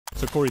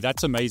So Corey,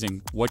 that's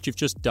amazing. What you've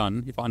just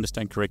done, if I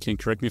understand correctly, and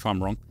correct me if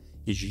I'm wrong,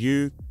 is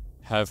you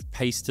have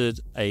pasted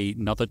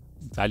another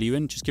value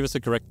in, just give us the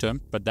correct term,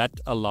 but that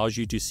allows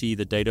you to see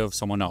the data of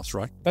someone else,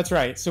 right? That's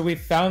right. So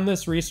we've found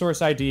this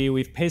resource ID,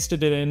 we've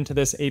pasted it into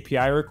this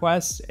API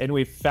request, and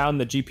we've found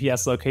the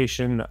GPS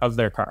location of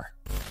their car.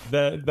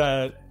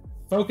 The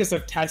focus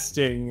of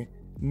testing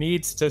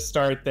needs to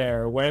start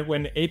there.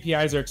 When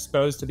APIs are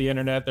exposed to the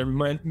internet, they're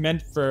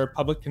meant for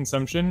public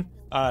consumption.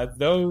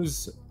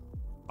 Those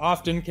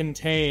often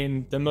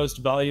contain the most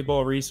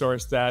valuable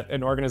resource that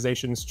an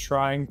organization is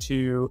trying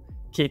to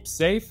keep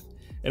safe.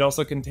 It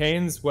also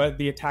contains what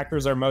the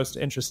attackers are most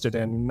interested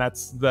in, and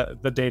that's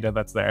the data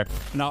that's there.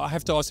 Now, I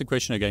have to ask the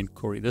question again,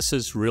 Corey. This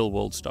is real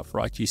world stuff,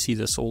 right? You see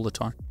this all the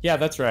time. Yeah,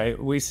 that's right.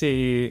 We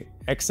see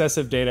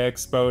excessive data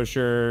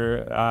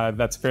exposure.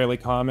 That's fairly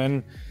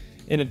common.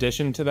 In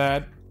addition to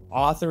that,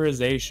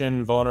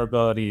 authorization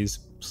vulnerabilities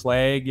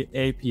plague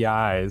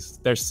APIs.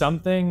 There's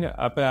something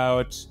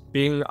about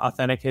being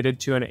authenticated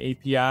to an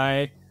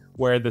API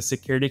where the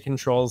security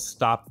controls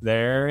stop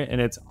there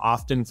and it's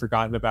often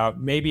forgotten about.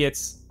 Maybe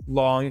it's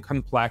long,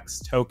 complex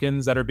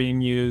tokens that are being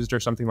used or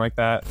something like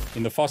that.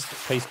 In the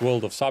fast-paced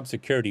world of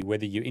cybersecurity,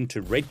 whether you're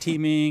into red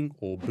teaming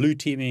or blue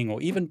teaming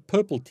or even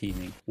purple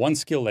teaming, one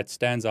skill that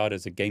stands out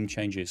as a game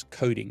changer is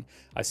coding.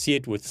 I see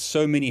it with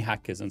so many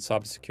hackers and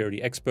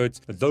cybersecurity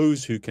experts.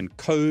 Those who can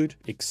code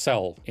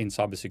excel in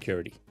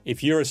cybersecurity.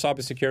 If you're a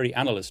cybersecurity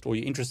analyst or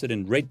you're interested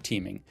in red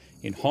teaming,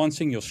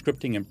 enhancing your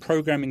scripting and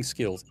programming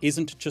skills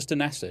isn't just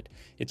an asset.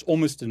 It's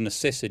almost a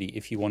necessity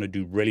if you want to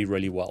do really,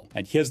 really well.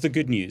 And here's the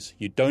good news.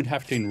 You don't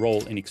have to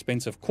enroll in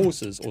expensive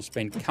courses or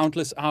spend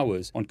countless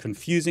hours on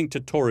confusing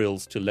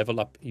tutorials to level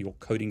up your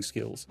coding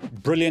skills.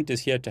 Brilliant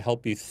is here to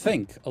help you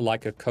think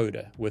like a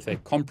coder with a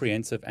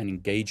comprehensive and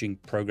engaging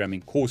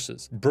programming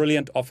courses.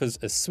 Brilliant offers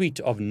a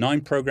suite of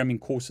 9 programming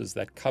courses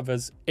that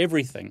covers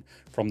everything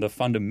from the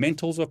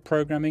fundamentals of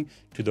programming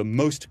to the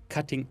most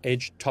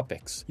cutting-edge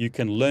topics. You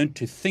can learn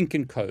to think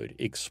in code,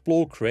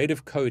 explore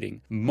creative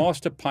coding,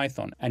 master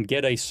Python, and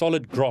get a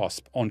solid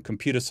grasp on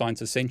computer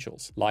science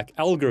essentials like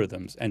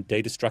algorithms and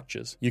data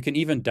structures. You can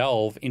even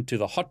delve into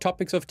the hot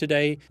topics of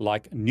today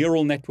like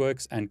neural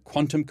networks and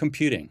quantum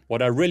computing.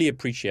 What I really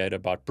appreciate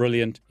about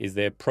Brilliant is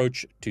their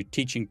approach to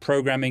teaching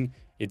programming.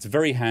 It's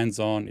very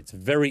hands-on, it's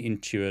very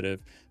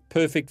intuitive,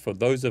 perfect for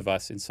those of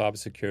us in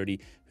cybersecurity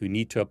who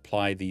need to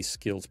apply these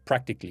skills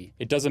practically.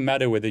 It doesn't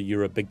matter whether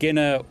you're a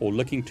beginner or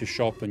looking to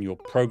sharpen your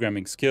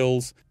programming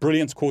skills.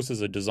 Brilliant's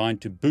courses are designed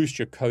to boost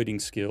your coding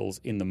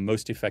skills in the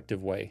most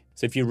effective way.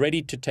 So if you're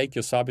ready to take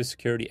your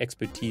cybersecurity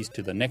expertise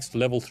to the next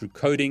level through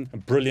coding,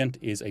 Brilliant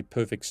is a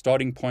perfect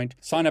starting point.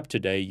 Sign up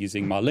today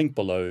using my link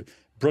below,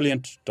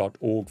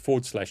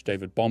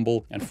 brilliant.org/David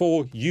Bombal. And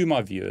for you,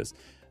 my viewers,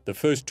 the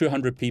first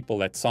 200 people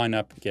that sign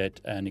up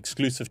get an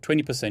exclusive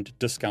 20%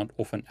 discount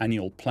off an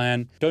annual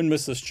plan. Don't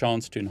miss this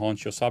chance to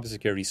enhance your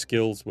cybersecurity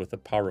skills with the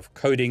power of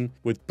coding.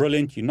 With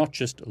Brilliant, you're not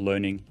just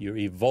learning, you're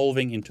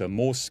evolving into a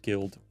more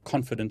skilled,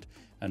 confident,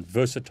 and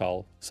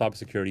versatile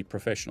cybersecurity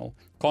professional.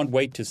 Can't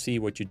wait to see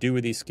what you do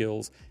with these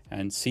skills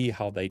and see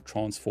how they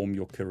transform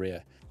your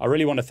career. I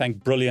really want to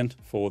thank Brilliant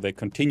for their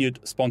continued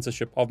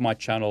sponsorship of my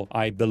channel.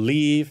 I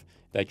believe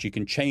that you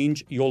can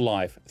change your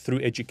life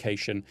through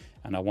education,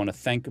 and I want to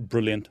thank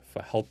Brilliant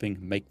for helping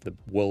make the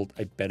world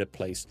a better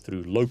place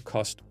through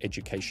low-cost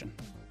education.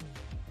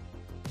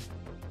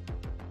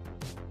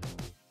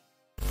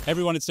 Hey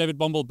everyone, it's David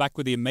Bombal back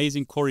with the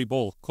amazing Corey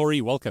Ball. Corey,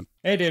 welcome.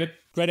 Hey, David.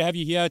 Great to have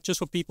you here. Just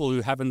for people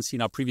who haven't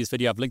seen our previous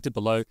video, I've linked it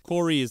below.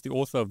 Corey is the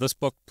author of this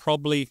book.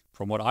 Probably,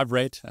 from what I've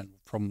read and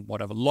from what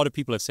a lot of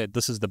people have said,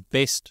 this is the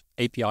best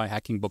API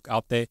hacking book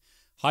out there.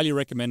 Highly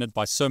recommended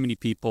by so many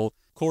people.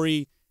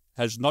 Corey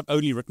has not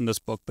only written this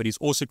book, but he's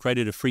also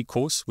created a free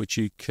course, which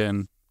you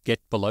can get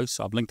below.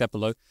 So I've linked that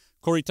below.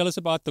 Corey, tell us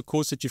about the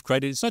course that you've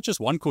created. It's not just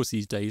one course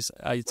these days.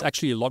 It's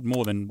actually a lot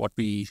more than what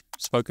we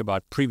spoke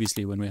about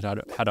previously when we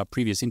had our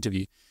previous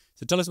interview.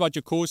 So tell us about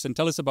your course and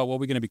tell us about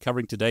what we're going to be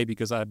covering today,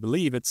 because I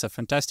believe it's a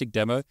fantastic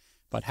demo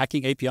about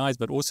hacking APIs,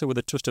 but also with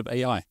a twist of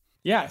AI.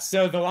 Yeah,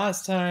 so the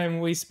last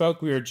time we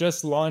spoke, we were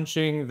just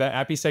launching the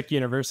AppySec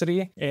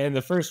University, and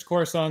the first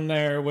course on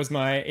there was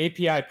my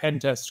API pen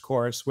test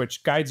course,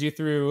 which guides you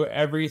through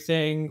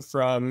everything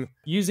from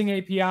using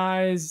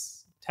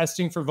APIs,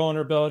 testing for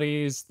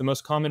vulnerabilities, the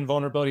most common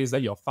vulnerabilities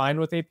that you'll find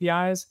with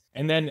APIs,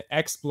 and then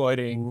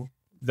exploiting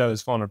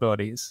those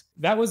vulnerabilities.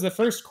 That was the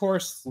first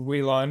course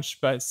we launched,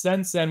 but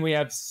since then we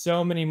have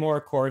so many more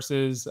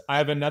courses. I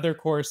have another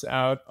course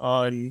out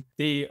on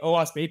the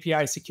OWASP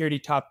API Security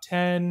Top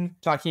 10,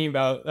 talking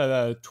about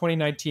the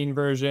 2019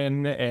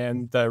 version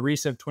and the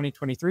recent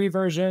 2023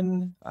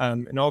 version,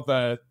 and all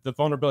the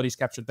vulnerabilities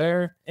captured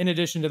there. In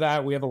addition to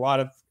that, we have a lot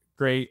of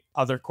great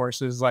other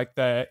courses like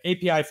the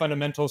API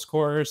Fundamentals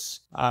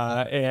course,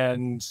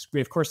 and we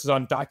have courses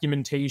on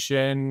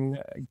documentation,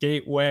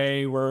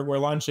 gateway. We're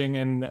launching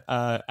an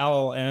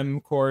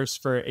LLM course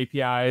for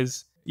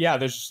APIs. Yeah,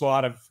 there's just a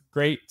lot of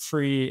great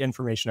free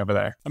information over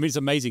there. I mean, it's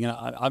amazing. And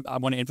I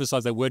want to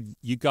emphasize that word.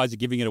 You guys are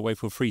giving it away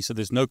for free. So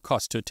there's no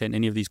cost to attend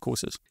any of these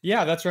courses.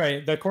 Yeah, that's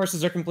right. The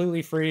courses are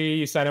completely free.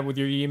 You sign up with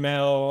your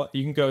email.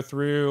 You can go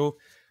through,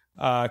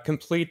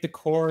 complete the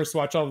course,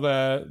 watch all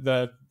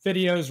the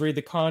videos, read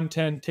the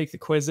content, take the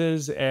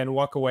quizzes, and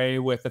walk away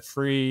with a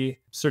free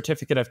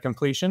certificate of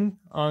completion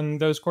on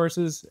those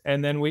courses.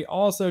 And then we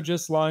also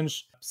just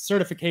launched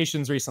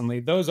certifications recently.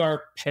 Those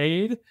are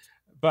paid,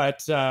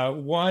 but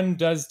one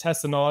does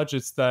test the knowledge.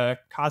 It's the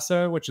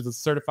CASA, which is a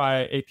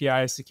Certified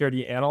API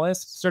Security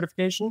Analyst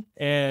certification.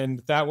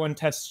 And that one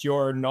tests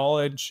your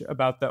knowledge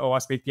about the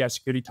OWASP API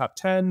Security Top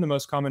 10, the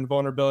most common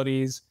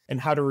vulnerabilities,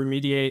 and how to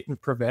remediate and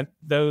prevent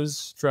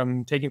those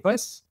from taking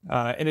place.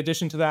 In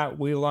addition to that,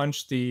 we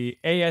launched the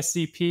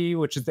ASCP,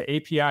 which is the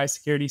API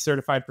Security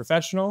Certified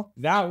Professional.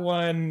 That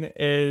one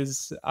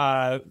is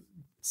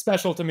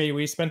special to me.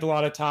 We spent a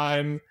lot of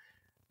time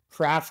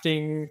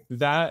crafting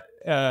that.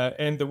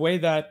 And the way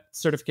that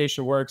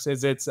certification works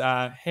is it's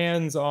a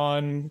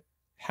hands-on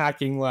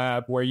hacking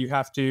lab where you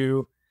have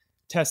to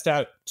test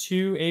out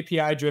 2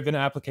 API-driven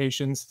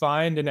applications,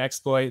 find and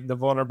exploit the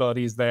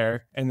vulnerabilities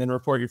there, and then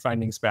report your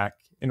findings back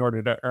in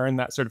order to earn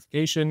that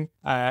certification.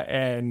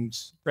 And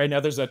right now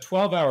there's a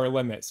 12-hour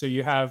limit. So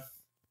you have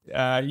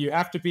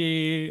to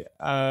be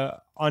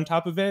on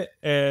top of it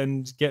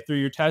and get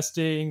through your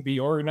testing, be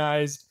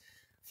organized,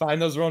 find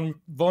those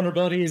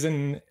vulnerabilities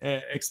and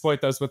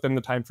exploit those within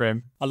the time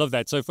frame. I love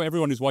that. So for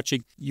everyone who's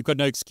watching, you've got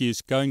no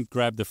excuse. Go and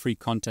grab the free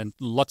content.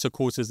 Lots of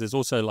courses. There's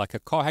also like a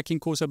car hacking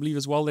course, I believe,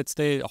 as well. That's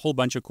there. A whole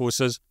bunch of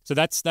courses. So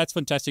that's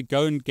fantastic.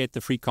 Go and get the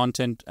free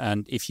content.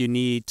 And if you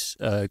need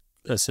a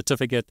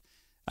certificate,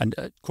 and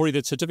Corey,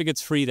 the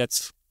certificate's free.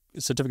 That's a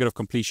certificate of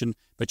completion,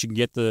 but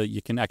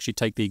you can actually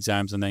take the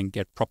exams and then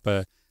get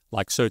proper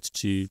like certs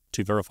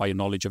to verify your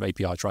knowledge of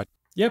APIs, right?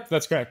 Yep,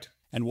 that's correct.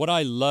 And what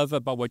I love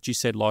about what you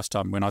said last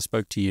time when I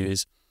spoke to you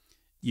is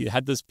you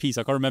had this piece,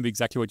 I can't remember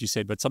exactly what you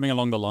said, but something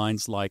along the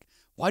lines like,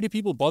 why do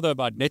people bother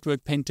about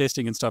network pen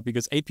testing and stuff?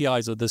 Because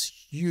APIs are this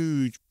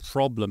huge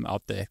problem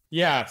out there.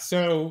 Yeah,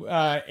 so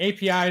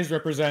APIs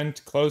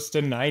represent close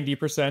to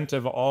 90%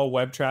 of all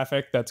web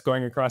traffic that's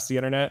going across the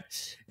internet.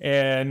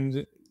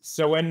 And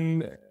so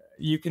when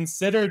you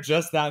consider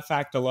just that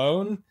fact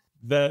alone,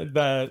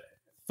 the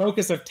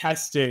focus of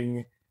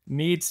testing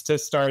needs to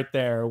start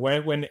there.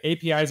 When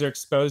APIs are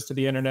exposed to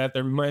the internet,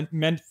 they're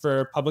meant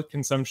for public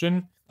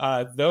consumption.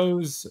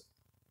 Those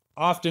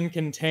often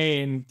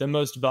contain the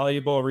most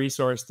valuable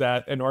resource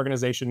that an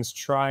organization is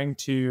trying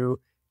to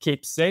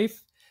keep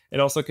safe. It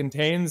also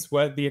contains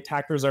what the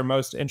attackers are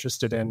most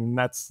interested in, and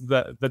that's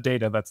the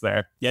data that's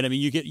there. Yeah, I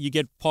mean, you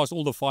get past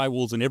all the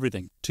firewalls and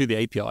everything to the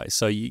APIs.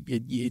 So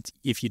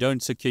if you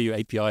don't secure your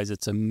APIs,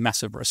 it's a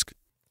massive risk.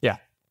 Yeah.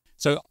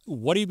 So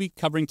what are we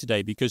covering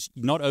today? Because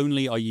not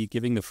only are you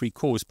giving the free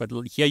course, but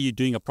here you're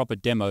doing a proper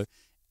demo,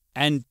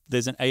 and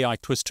there's an AI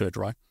twist to it,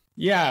 right?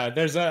 Yeah,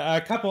 there's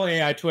a couple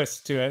AI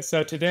twists to it.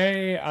 So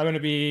today I'm going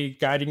to be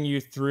guiding you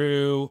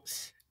through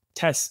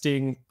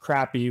testing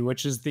Crappy,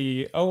 which is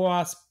the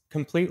OWASP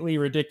completely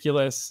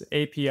ridiculous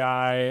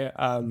API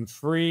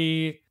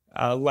free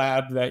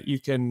lab that you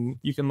can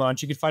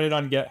launch. You can find it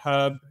on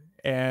GitHub.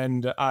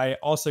 And I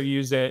also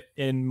use it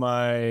in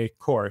my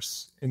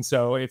course. And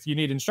so if you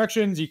need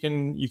instructions, you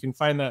can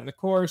find that in the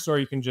course, or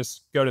you can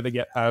just go to the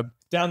GitHub,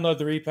 download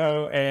the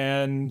repo,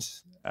 and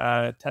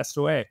test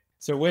away.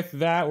 So with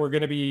that, we're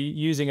going to be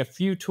using a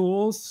few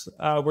tools.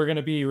 We're going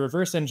to be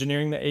reverse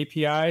engineering the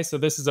API. So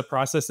this is a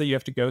process that you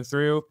have to go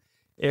through.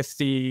 If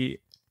the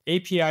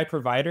API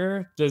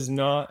provider does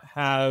not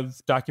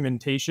have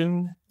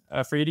documentation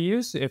for you to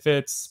use, if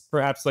it's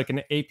perhaps like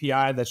an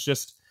API that's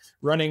just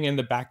running in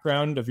the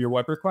background of your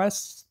web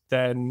requests,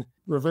 then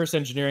reverse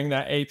engineering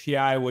that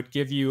API would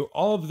give you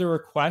all of the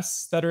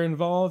requests that are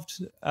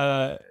involved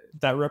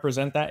that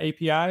represent that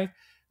API,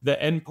 the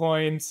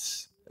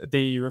endpoints,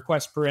 the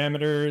request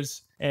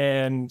parameters.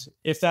 And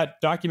if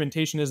that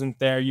documentation isn't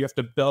there, you have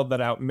to build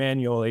that out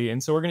manually.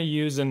 And so we're going to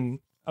use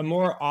a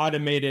more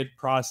automated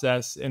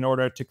process in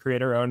order to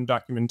create our own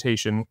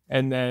documentation.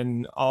 And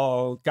then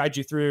I'll guide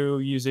you through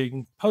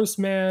using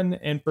Postman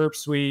and Burp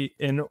Suite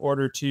in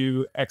order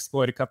to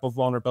exploit a couple of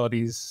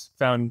vulnerabilities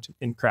found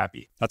in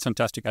Crappy. That's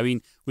fantastic. I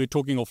mean, we're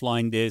talking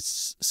offline.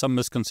 There's some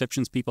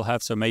misconceptions people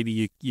have, so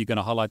maybe you're going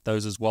to highlight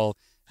those as well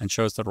and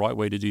show us the right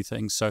way to do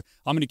things. So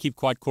I'm going to keep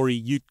quiet. Corey,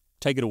 you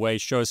take it away.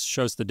 Show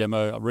us the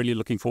demo. I'm really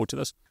looking forward to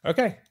this.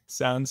 Okay,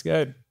 sounds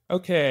good.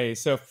 Okay,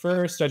 so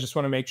first, I just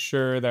want to make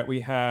sure that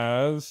we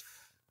have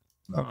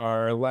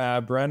our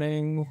lab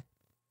running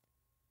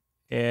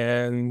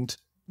and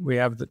we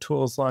have the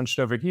tools launched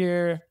over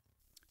here.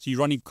 So you're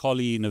running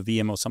Kali in a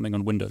VM or something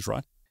on Windows,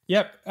 right?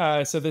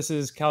 Yep. So this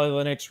is Kali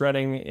Linux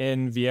running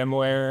in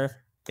VMware.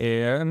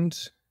 And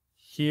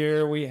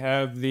here we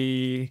have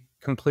the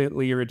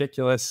completely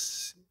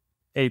ridiculous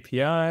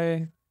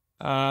API.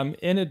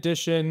 In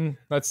addition,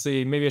 let's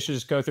see, maybe I should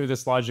just go through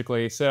this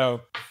logically.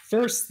 So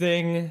first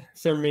thing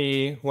for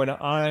me, when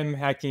I'm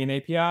hacking an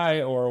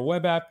API or a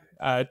web app,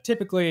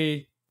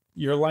 typically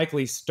you're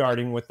likely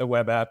starting with the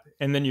web app,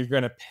 and then you're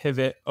going to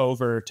pivot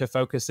over to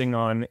focusing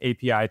on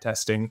API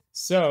testing.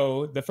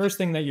 So the first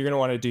thing that you're going to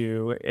want to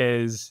do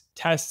is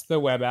test the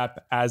web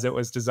app as it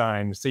was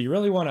designed. So you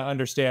really want to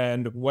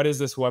understand, what is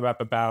this web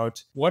app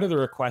about? What are the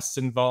requests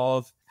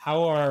involved?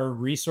 How are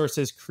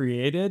resources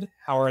created?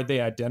 How are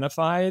they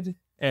identified?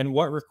 And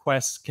what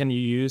requests can you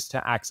use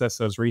to access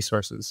those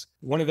resources?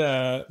 One of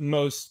the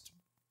most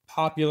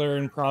popular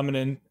and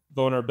prominent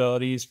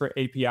vulnerabilities for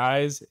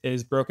APIs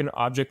is broken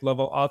object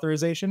level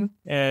authorization.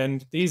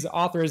 And these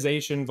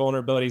authorization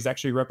vulnerabilities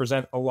actually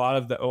represent a lot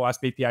of the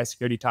OWASP API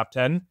security top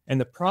 10.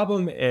 And the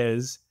problem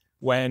is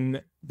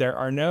when there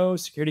are no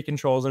security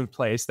controls in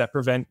place that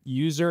prevent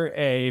user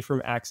A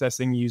from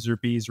accessing user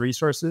B's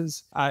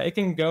resources. It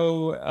can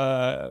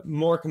go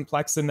more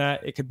complex than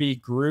that. It could be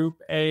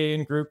group A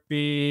and group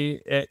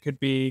B. It could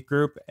be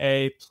group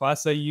A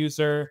plus a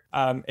user.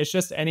 It's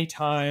just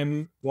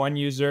anytime one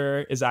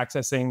user is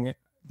accessing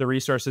the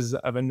resources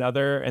of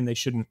another, and they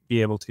shouldn't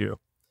be able to.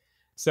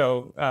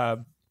 So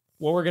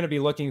what we're going to be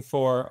looking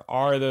for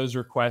are those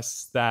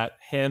requests that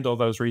handle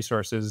those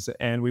resources.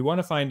 And we want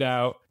to find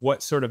out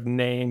what sort of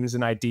names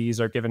and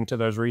IDs are given to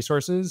those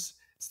resources.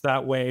 So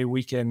that way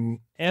we can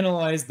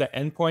analyze the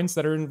endpoints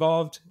that are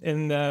involved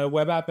in the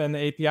web app and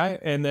the API,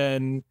 and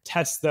then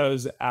test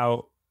those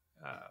out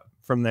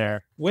from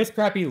there. With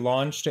Crappy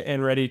launched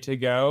and ready to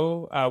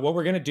go, what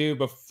we're going to do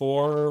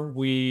before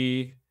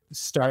we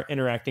start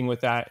interacting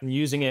with that and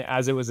using it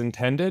as it was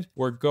intended,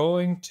 we're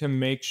going to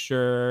make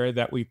sure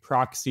that we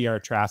proxy our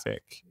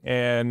traffic.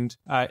 And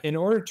in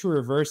order to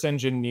reverse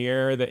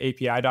engineer the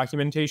API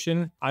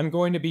documentation, I'm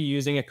going to be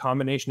using a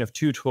combination of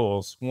two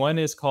tools. One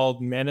is called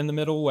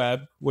Man-in-the-Middle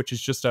Web, which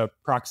is just a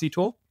proxy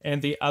tool.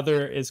 And the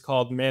other is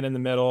called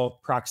Man-in-the-Middle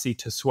Proxy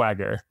to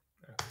Swagger.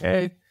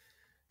 Okay.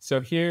 So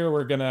here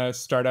we're going to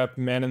start up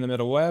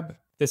Man-in-the-Middle Web.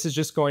 This is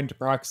just going to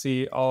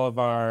proxy all of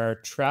our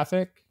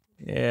traffic.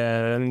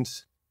 And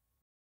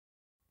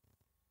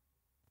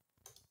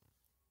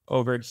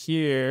over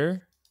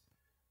here,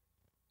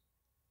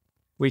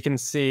 we can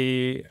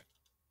see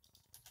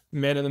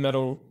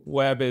Man-in-the-Middle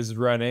Web is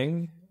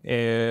running,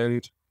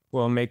 and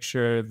we'll make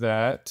sure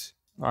that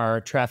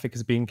our traffic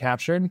is being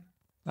captured.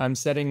 I'm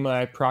setting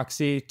my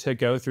proxy to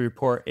go through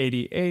port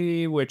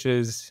 8080, which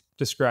is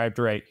described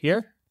right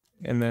here,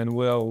 and then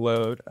we'll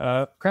load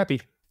up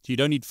Crappy. You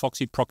don't need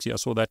Foxy Proxy. I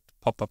saw that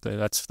pop up there.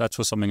 That's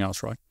for something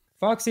else, right?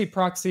 Foxy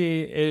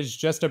Proxy is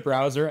just a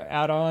browser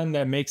add-on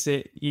that makes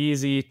it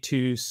easy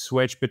to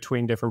switch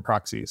between different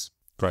proxies.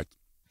 Great.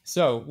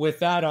 So with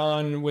that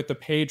on, with the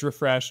page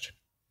refreshed,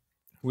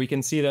 we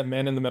can see that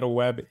Man-in-the-Middle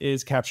Web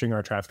is capturing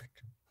our traffic.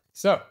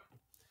 So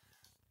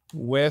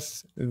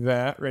with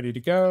that ready to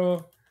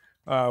go,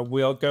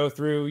 we'll go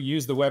through,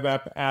 use the web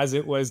app as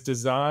it was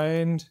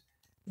designed,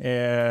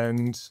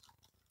 and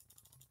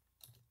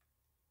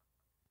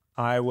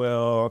I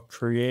will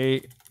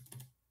create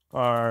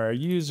our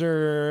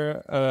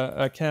user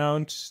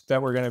account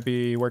that we're going to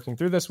be working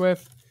through this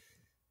with.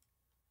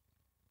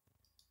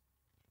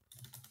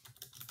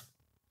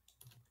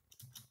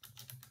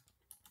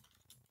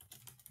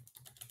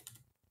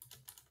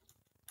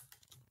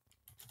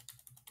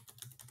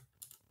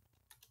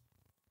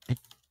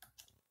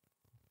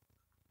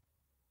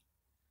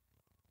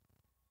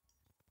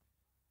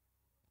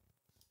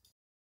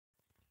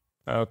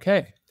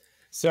 Okay,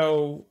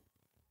 so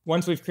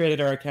once we've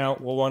created our account,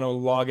 we'll want to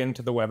log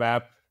into the web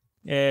app.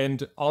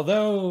 And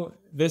although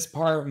this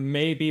part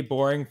may be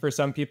boring for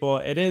some people,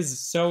 it is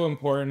so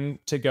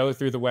important to go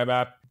through the web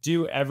app,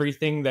 do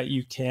everything that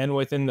you can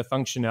within the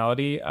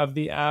functionality of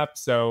the app.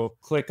 So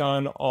click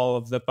on all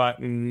of the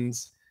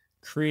buttons,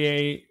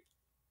 create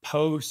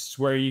posts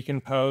where you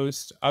can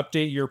post,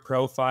 update your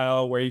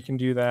profile where you can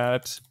do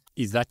that.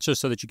 Is that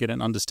just so that you get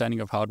an understanding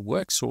of how it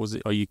works, or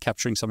are you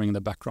capturing something in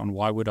the background?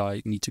 Why would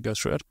I need to go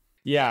through it?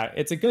 Yeah,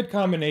 it's a good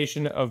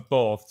combination of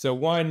both. So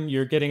one,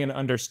 you're getting an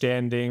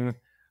understanding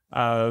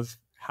of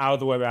how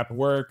the web app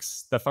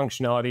works, the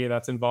functionality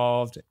that's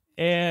involved,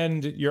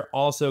 and you're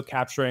also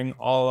capturing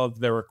all of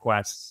the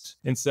requests.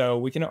 And so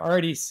we can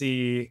already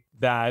see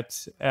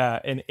that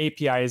an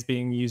API is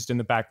being used in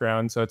the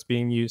background. So it's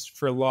being used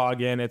for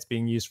login, it's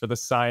being used for the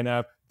sign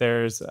up.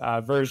 There's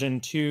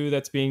version 2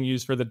 that's being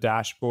used for the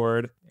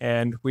dashboard.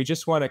 And we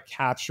just want to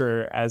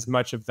capture as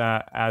much of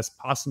that as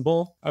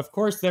possible. Of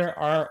course, there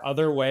are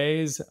other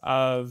ways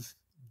of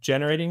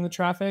generating the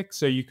traffic.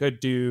 So you could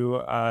do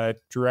a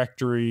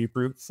directory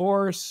brute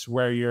force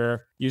where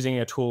you're using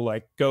a tool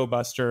like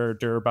GoBuster or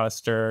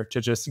Dirbuster to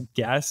just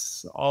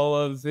guess all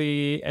of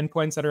the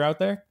endpoints that are out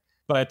there.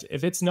 But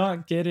if it's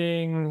not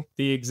getting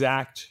the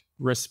exact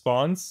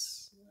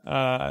response,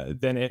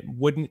 then it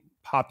wouldn't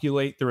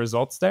populate the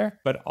results there.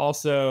 But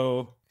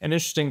also an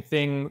interesting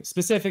thing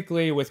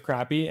specifically with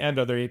Crappy and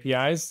other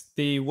APIs,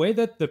 the way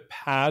that the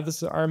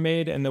paths are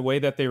made and the way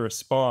that they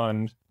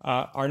respond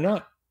are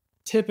not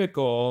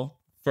typical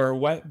for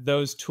what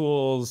those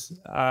tools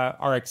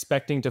are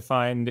expecting to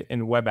find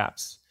in web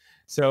apps.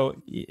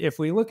 So if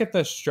we look at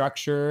the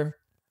structure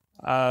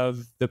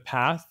of the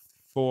path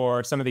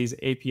for some of these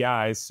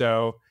APIs,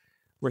 so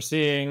we're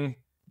seeing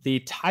the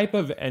type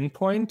of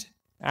endpoint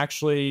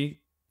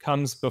actually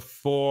comes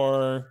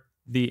before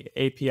the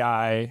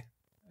API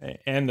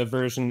and the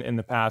version in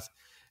the path.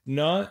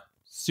 Not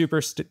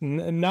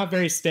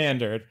very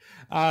standard.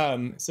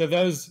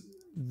 So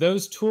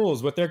those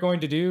tools, what they're going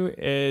to do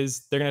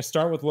is they're going to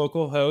start with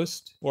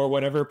localhost or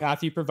whatever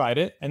path you provide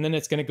it, and then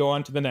it's going to go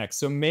on to the next.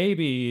 So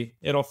maybe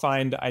it'll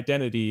find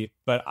identity,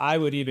 but I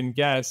would even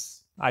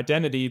guess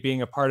identity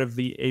being a part of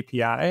the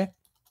API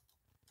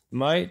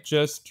might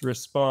just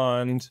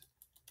respond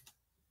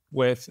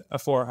with a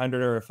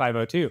 400 or a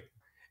 502.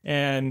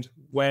 And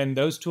when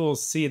those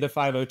tools see the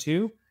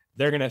 502,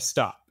 they're going to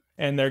stop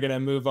and they're going to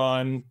move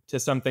on to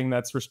something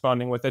that's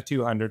responding with a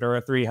 200 or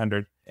a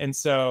 300. And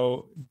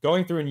so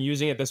going through and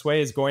using it this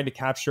way is going to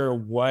capture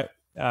what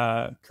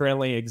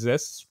currently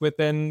exists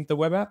within the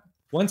web app.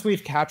 Once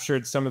we've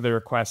captured some of the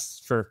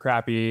requests for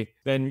Crappy,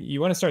 then you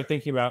want to start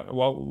thinking about,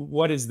 well,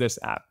 what is this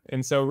app?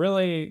 And so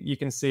really, you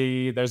can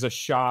see there's a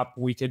shop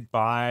we could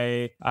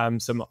buy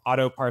some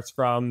auto parts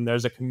from.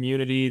 There's a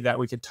community that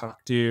we could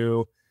talk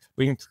to.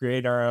 We can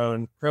create our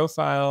own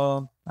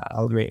profile.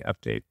 Let me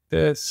update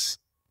this.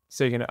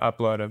 So you can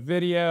upload a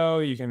video,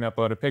 you can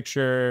upload a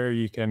picture,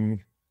 you can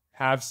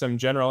have some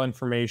general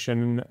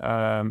information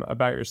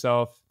about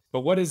yourself. But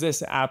what is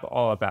this app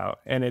all about?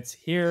 And it's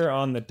here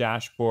on the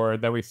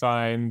dashboard that we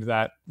find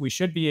that we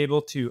should be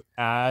able to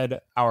add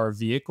our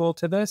vehicle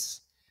to this.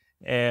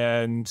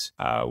 And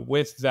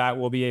with that,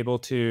 we'll be able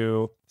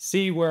to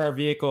see where our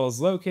vehicle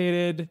is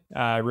located,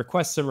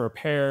 request some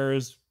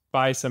repairs,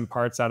 buy some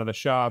parts out of the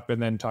shop,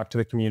 and then talk to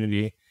the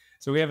community.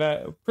 So we have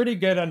a pretty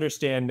good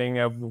understanding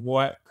of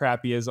what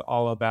Crappy is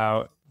all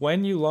about.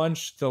 When you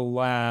launch the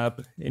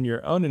lab in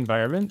your own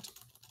environment,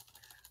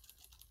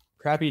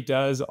 Crappy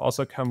does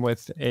also come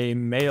with a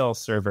mail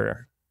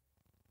server.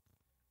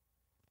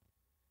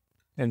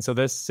 And so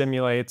this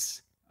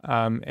simulates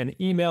an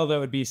email that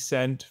would be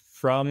sent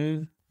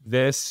from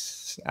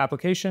this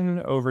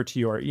application over to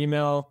your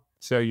email.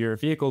 So your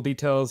vehicle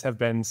details have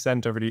been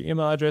sent over to your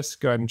email address.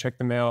 Go ahead and check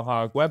the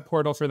MailHog web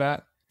portal for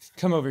that.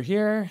 Come over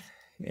here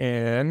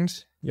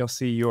and you'll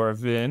see your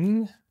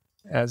VIN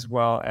as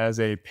well as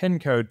a PIN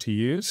code to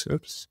use.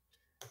 Oops.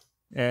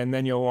 And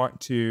then you'll want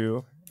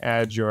to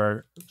add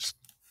your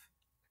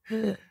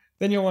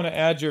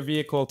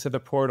vehicle to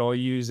the portal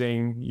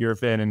using your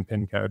VIN and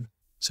PIN code.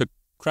 So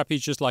Crappy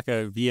is just like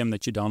a VM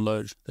that you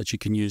download that you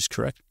can use,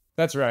 correct?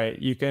 That's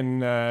right. You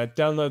can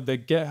download the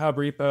GitHub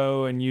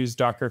repo and use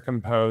Docker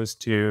Compose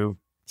to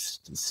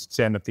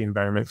stand up the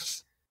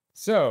environment.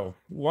 So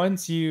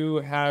once you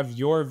have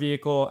your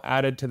vehicle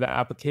added to the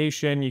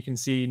application, you can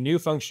see new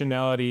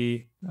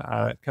functionality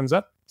comes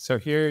up. So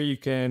here you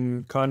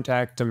can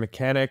contact a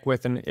mechanic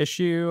with an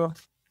issue,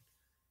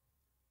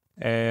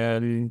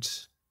 and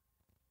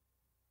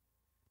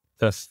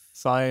the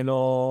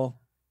final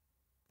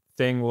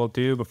thing we'll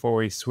do before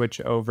we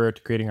switch over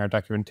to creating our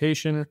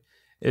documentation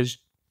is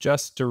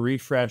just to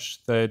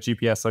refresh the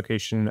GPS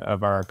location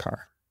of our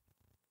car.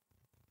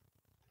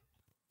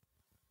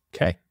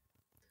 Okay.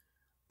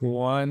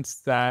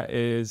 Once that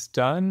is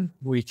done,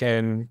 we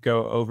can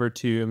go over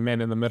to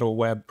man-in-the-middle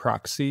web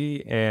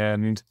proxy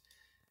and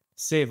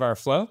save our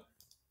flow.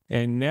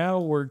 And now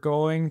we're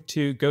going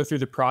to go through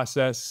the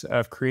process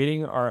of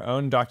creating our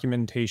own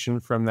documentation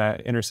from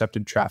that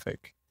intercepted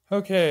traffic.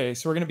 Okay,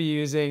 so we're going to be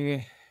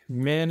using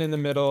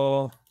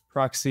man-in-the-middle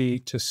proxy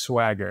to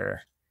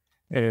Swagger.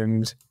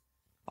 And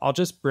I'll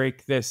just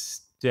break this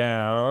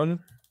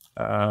down.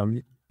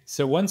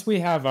 So once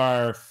we have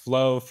our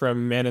flow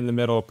from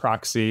man-in-the-middle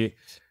proxy,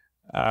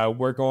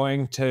 we're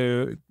going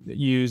to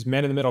use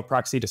man-in-the-middle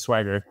proxy to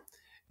Swagger.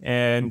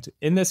 And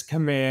in this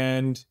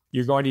command,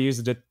 you're going to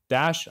use the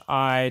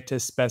 -i to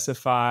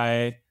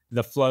specify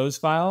the flows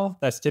file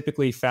that's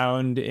typically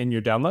found in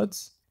your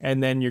downloads.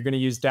 And then you're going to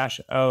use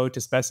 -o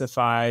to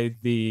specify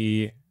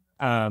the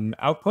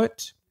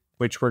output,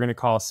 which we're going to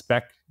call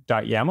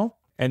spec.yaml.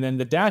 And then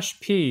the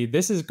 -p,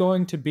 this is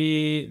going to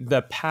be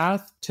the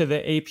path to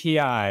the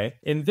API.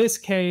 In this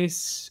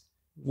case,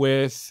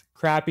 with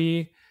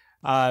Crappy,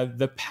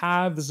 the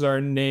paths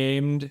are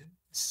named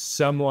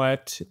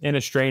somewhat in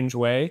a strange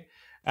way.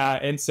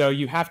 And so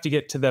you have to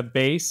get to the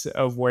base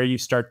of where you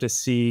start to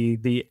see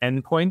the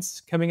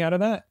endpoints coming out of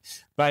that.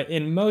 But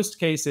in most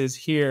cases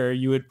here,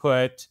 you would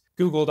put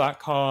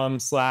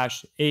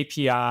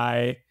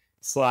google.com/API/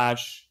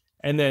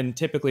 and then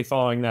typically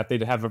following that,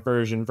 they'd have a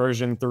version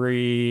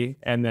 3,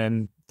 and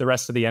then the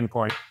rest of the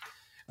endpoint.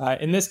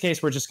 In this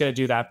case, we're just going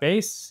to do that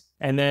base.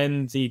 And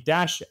then the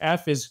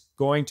 -f is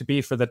going to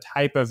be for the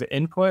type of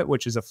input,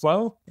 which is a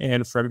flow.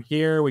 And from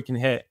here, we can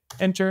hit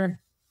enter.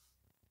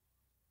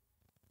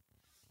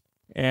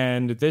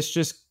 And this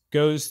just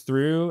goes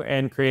through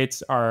and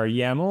creates our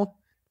YAML.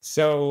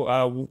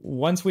 So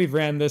once we've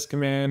ran this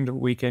command,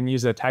 we can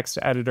use a text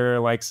editor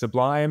like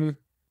Sublime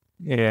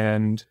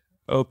and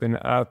open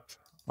up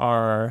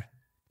our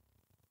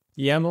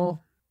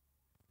YAML.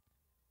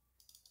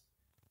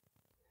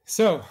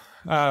 So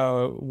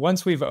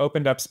once we've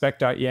opened up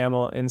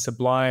spec.yaml in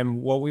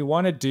Sublime, what we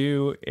want to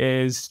do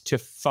is to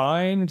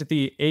find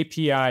the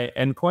API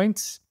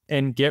endpoints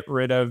and get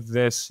rid of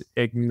this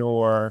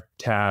ignore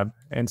tab.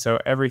 And so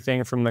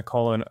everything from the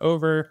colon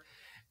over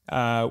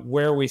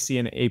where we see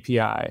an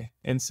API.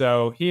 And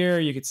so here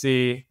you can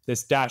see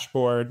this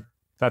dashboard.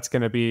 That's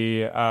going to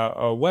be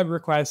a web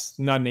request,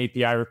 not an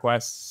API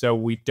request. So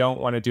we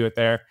don't want to do it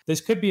there. This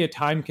could be a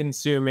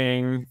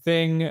time-consuming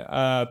thing,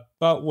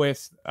 but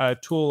with a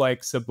tool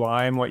like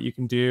Sublime, what you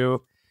can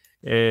do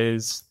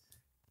is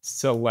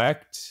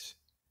select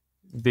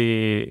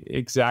the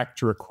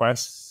exact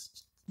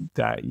request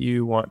that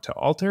you want to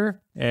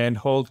alter and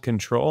hold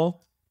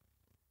Control.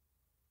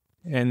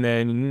 And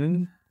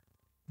then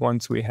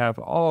once we have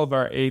all of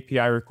our API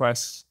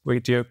requests, we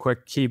do a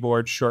quick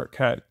keyboard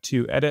shortcut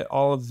to edit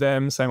all of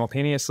them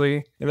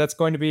simultaneously. And that's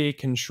going to be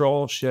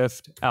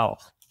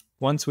Control-Shift-L.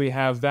 Once we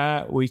have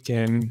that, we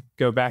can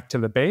go back to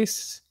the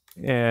base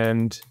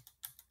and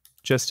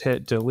just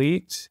hit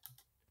delete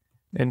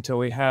until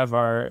we have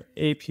our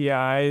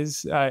API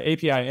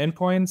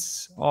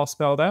endpoints all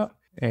spelled out.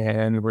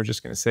 And we're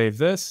just going to save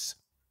this.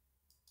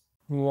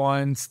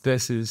 Once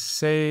this is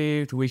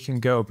saved, we can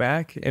go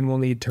back and we'll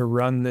need to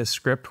run this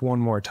script one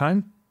more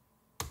time.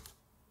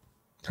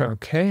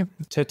 Okay.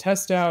 To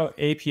test out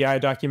API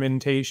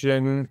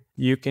documentation,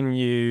 you can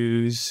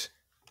use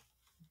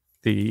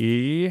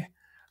the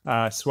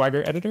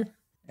Swagger editor.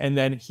 And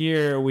then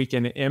here we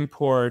can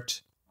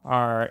import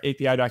our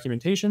API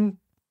documentation,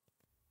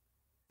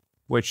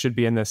 which should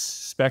be in this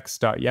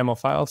specs.yaml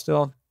file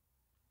still.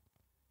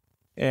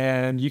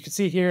 And you can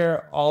see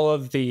here all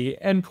of the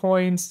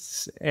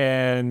endpoints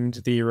and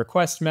the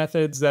request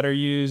methods that are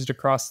used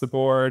across the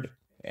board.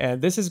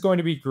 And this is going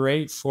to be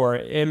great for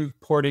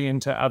importing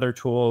into other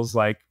tools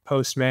like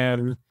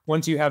Postman.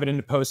 Once you have it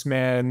into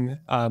Postman,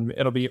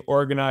 it'll be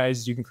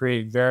organized. You can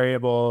create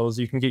variables.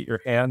 You can get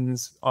your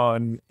hands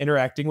on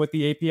interacting with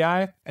the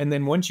API. And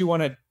then once you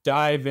want to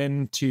dive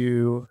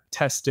into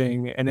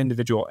testing an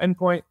individual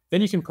endpoint,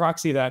 then you can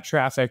proxy that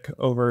traffic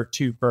over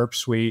to Burp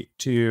Suite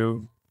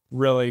to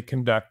really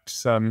conduct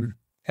some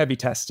heavy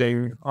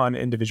testing on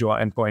individual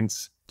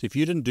endpoints. So if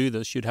you didn't do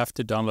this, you'd have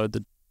to download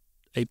the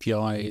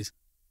APIs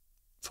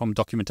from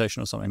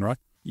documentation or something, right?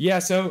 Yeah,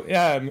 so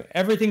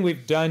everything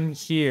we've done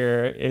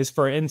here is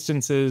for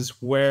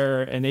instances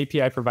where an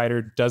API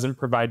provider doesn't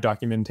provide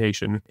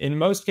documentation. In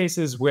most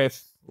cases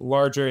with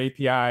larger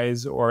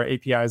APIs or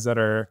APIs that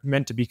are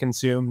meant to be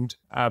consumed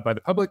by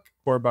the public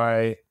or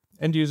by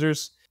end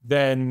users,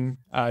 then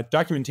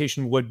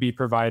documentation would be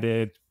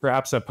provided,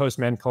 perhaps a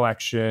Postman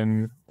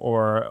collection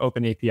or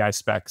open API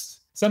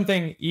specs,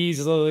 something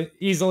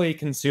easily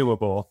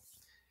consumable.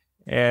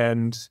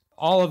 And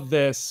all of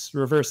this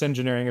reverse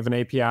engineering of an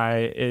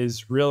API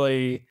is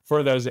really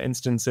for those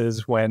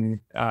instances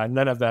when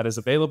none of that is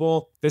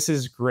available. This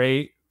is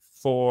great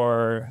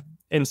for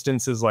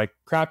instances like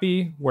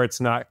Crappy, where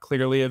it's not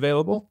clearly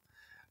available,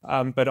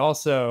 but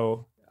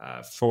also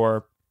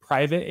for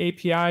private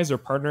APIs or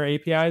partner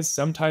APIs.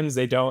 Sometimes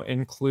they don't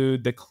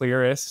include the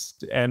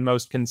clearest and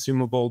most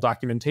consumable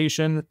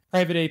documentation.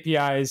 Private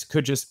APIs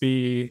could just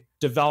be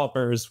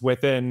developers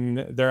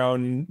within their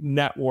own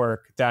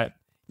network that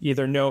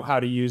either know how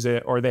to use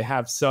it or they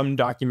have some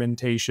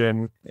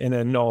documentation in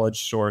a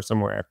knowledge store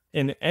somewhere.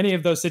 In any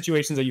of those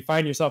situations that you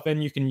find yourself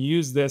in, you can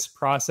use this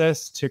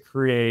process to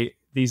create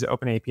these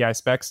open API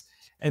specs,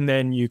 and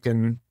then you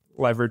can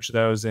leverage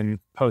those in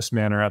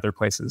Postman or other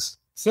places.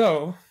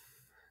 So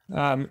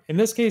in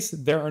this case,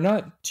 there are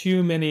not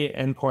too many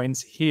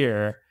endpoints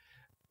here,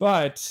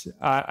 but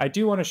I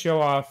do want to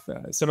show off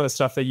some of the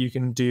stuff that you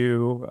can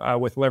do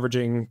with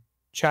leveraging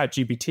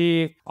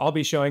ChatGPT. I'll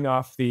be showing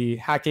off the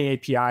Hacking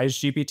APIs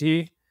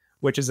GPT,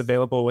 which is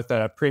available with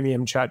a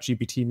premium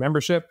ChatGPT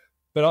membership.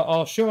 But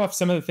I'll show off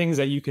some of the things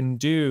that you can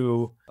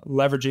do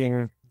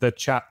leveraging the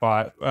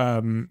chatbot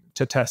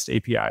to test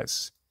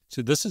APIs.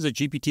 So this is a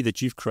GPT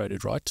that you've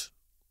created, right?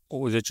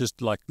 Or is it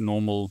just like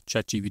normal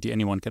ChatGPT?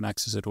 Anyone can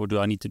access it, or do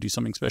I need to do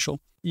something special?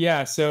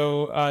 Yeah,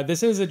 so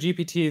this is a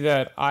GPT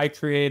that I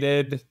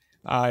created.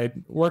 I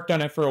worked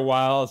on it for a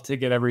while to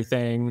get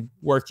everything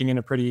working in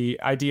a pretty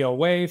ideal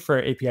way for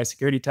API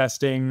security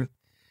testing.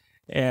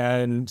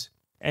 And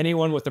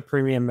anyone with a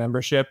premium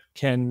membership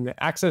can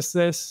access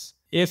this.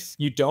 If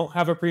you don't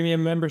have a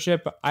premium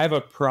membership, I have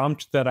a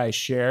prompt that I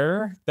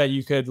share that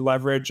you could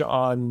leverage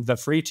on the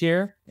free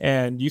tier,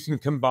 and you can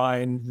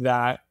combine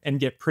that and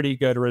get pretty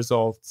good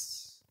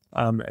results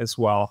as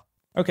well.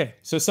 Okay,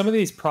 so some of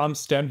these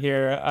prompts down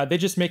here, they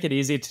just make it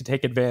easy to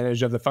take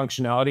advantage of the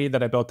functionality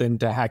that I built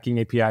into Hacking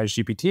APIs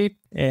GPT.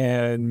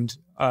 And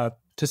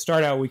to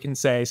start out, we can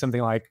say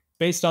something like,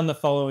 based on the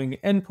following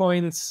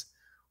endpoints,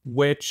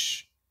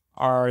 which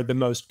are the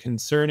most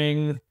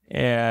concerning?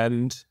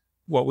 And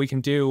what we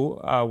can do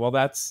while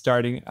that's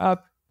starting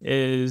up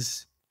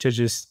is to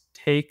just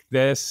take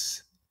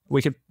this.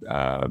 We could,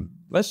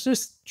 let's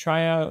just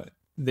try out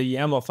the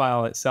YAML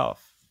file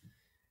itself.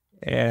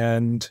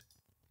 And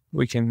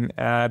we can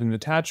add an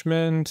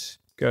attachment,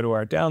 go to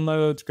our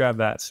downloads, grab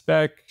that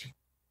spec,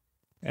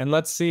 And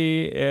let's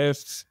see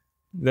if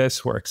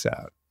this works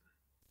out.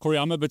 Corey,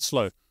 I'm a bit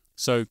slow.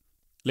 So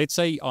let's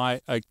say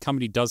a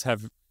company does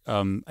have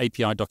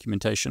API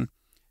documentation.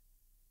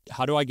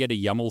 How do I get a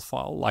YAML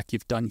file like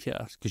you've done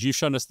here? Because you've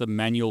shown us the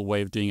manual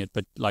way of doing it,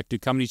 but like, do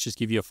companies just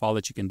give you a file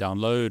that you can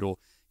download, or,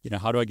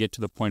 how do I get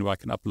to the point where I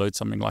can upload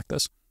something like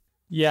this?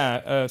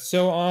 Yeah.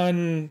 So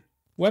on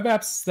web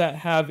apps that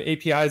have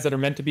APIs that are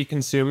meant to be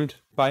consumed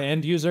by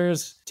end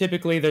users,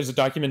 typically there's a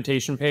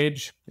documentation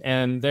page,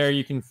 and there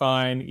you can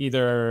find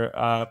either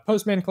a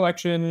Postman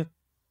collection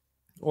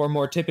or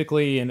more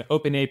typically an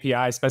open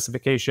API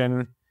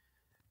specification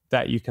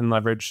that you can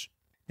leverage.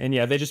 And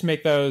yeah, they just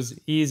make those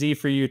easy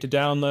for you to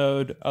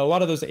download. A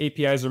lot of those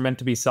APIs are meant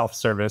to be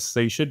self-service, so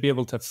you should be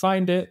able to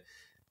find it,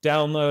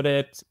 download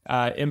it,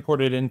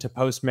 import it into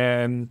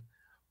Postman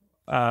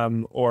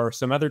or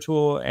some other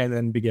tool, and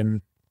then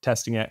begin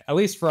testing it, at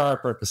least for our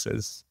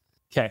purposes.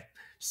 Okay,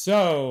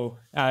 so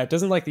it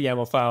doesn't like the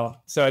YAML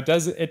file. So it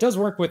does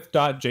work with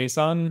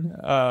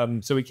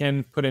 .json, so we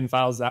can put in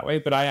files that way,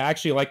 but I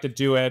actually like to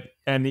do it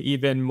an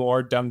even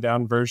more dumbed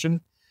down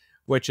version,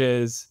 which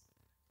is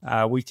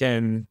we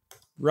can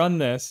run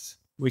this.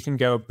 We can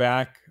go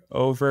back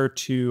over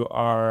to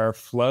our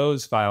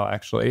flows file,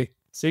 actually.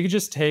 So you can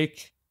just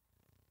take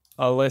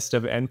a list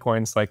of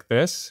endpoints like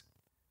this,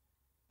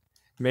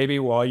 maybe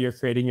while you're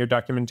creating your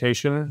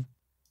documentation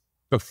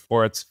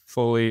before it's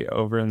fully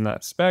over in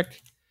that spec.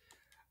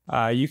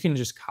 You can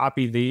just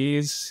copy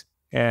these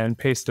and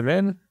paste them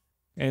in.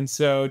 And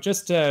so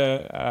just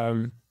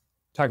to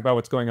talk about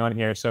what's going on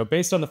here. So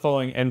based on the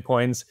following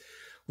endpoints,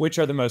 which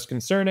are the most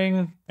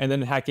concerning? And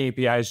then Hacking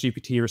API's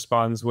GPT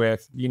responds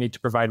with, you need to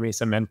provide me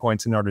some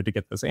endpoints in order to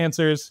get those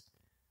answers.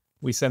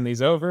 We send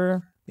these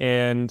over.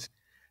 And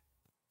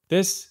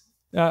this,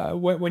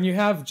 when you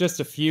have just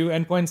a few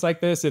endpoints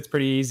like this, it's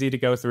pretty easy to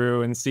go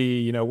through and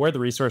see, where the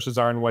resources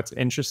are and what's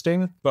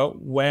interesting.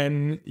 But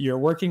when you're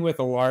working with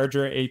a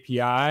larger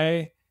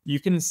API, you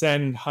can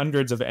send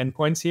hundreds of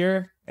endpoints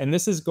here. And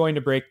this is going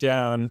to break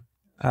down,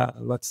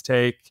 let's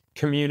take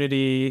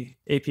community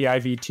API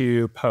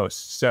v2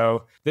 posts.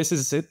 So this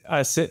is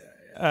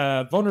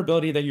a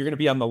vulnerability that you're going to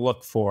be on the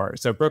look for.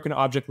 So broken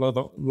object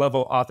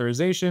level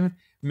authorization.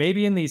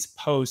 Maybe in these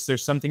posts,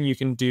 there's something you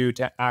can do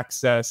to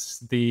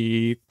access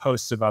the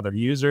posts of other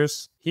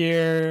users.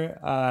 Here,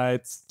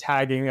 it's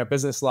tagging a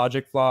business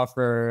logic flaw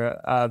for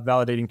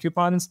validating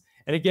coupons.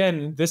 And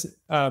again, this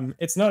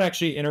it's not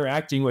actually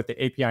interacting with the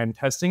API and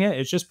testing it.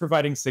 It's just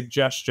providing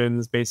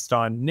suggestions based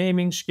on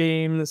naming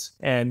schemes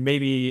and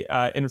maybe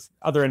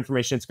other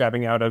information it's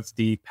grabbing out of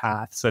the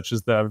path, such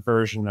as the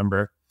version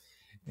number.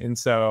 And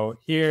so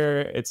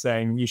here it's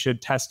saying you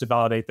should test to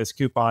validate this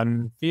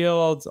coupon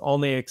field,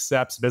 only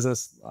accepts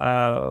business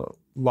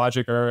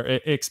logic or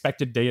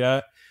expected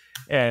data,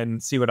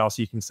 and see what else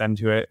you can send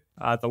to it.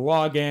 The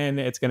login,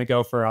 it's going to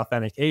go for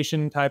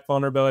authentication type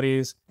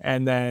vulnerabilities.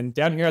 And then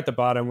down here at the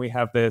bottom, we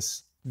have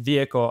this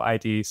vehicle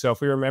ID. So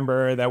if we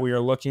remember that we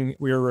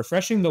were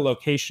refreshing the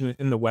location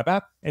in the web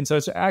app. And so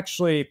it's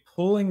actually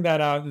pulling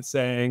that out and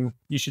saying,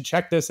 you should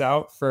check this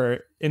out for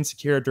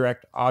insecure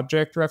direct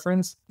object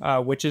reference,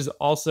 which is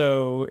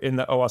also in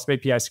the OWASP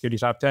API security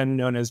top 10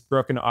 known as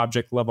broken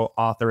object level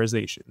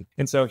authorization.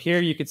 And so here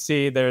you could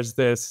see there's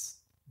this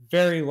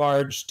very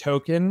large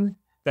token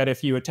that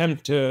if you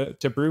attempt to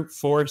brute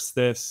force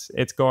this,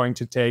 it's going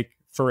to take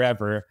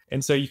forever.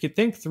 And so you could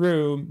think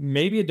through,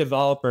 maybe a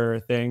developer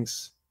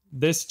thinks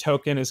this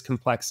token is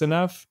complex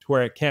enough to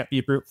where it can't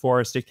be brute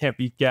forced, it can't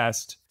be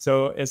guessed.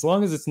 So as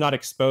long as it's not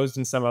exposed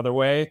in some other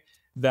way,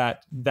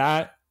 that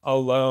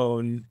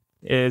alone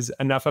is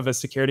enough of a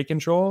security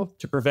control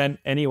to prevent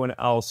anyone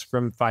else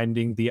from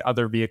finding the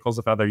other vehicles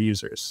of other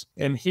users.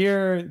 And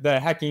here, the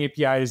Hacking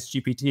API's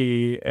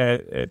GPT,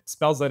 it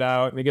spells it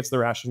out and it gives the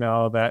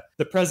rationale that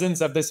the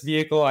presence of this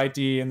vehicle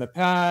ID in the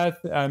path,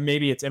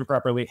 maybe it's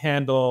improperly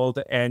handled,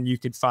 and you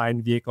could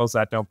find vehicles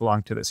that don't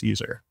belong to this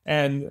user.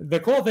 And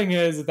the cool thing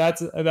is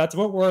that's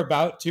what we're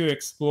about to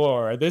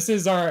explore. This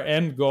is our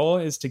end goal,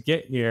 is to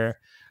get here,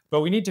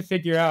 but we need to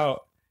figure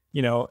out,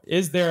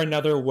 is there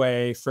another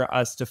way for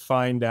us to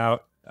find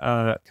out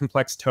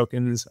complex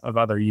tokens of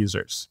other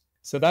users?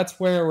 So that's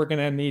where we're going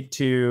to need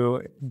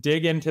to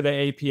dig into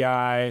the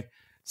API,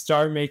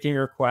 start making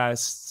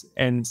requests,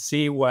 and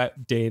see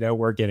what data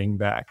we're getting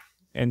back.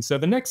 And so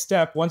the next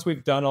step, once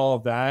we've done all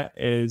of that,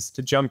 is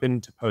to jump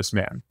into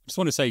Postman. I just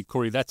want to say,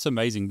 Corey, that's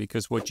amazing,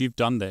 because what you've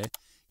done there,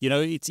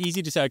 it's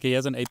easy to say, okay,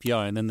 here's an API.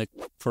 And then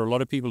for a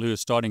lot of people who are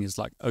starting, it's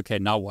like, okay,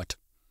 now what?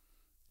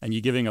 And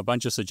you're giving a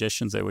bunch of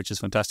suggestions there, which is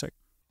fantastic.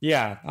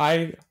 Yeah,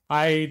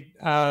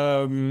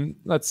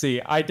 let's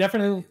see. I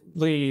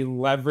definitely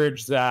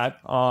leverage that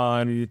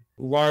on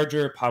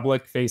larger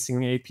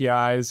public-facing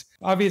APIs.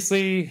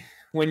 Obviously,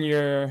 when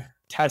you're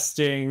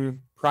testing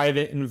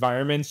private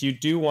environments, you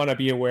do want to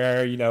be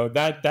aware,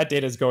 that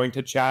data is going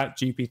to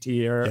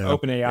ChatGPT or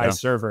OpenAI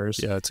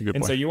servers. Yeah, that's a good point.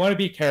 And so you want to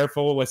be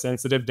careful with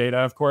sensitive data,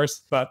 of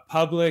course, but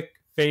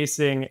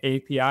public-facing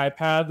API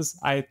paths,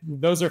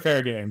 those are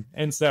fair game.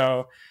 And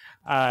so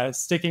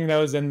sticking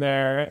those in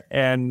there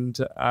and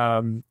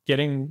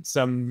getting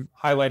some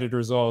highlighted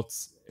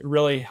results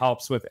really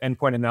helps with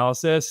endpoint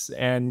analysis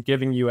and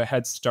giving you a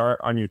head start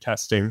on your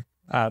testing.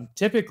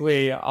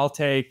 Typically, I'll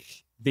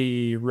take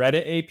the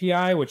Reddit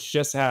API, which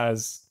just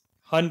has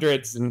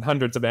hundreds and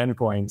hundreds of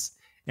endpoints.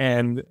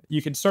 And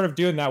you can sort of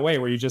do it in that way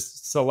where you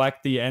just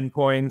select the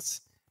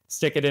endpoints,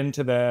 stick it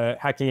into the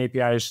Hacking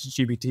API's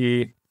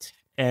GPT,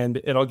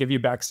 and it'll give you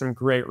back some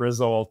great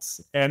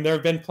results. And there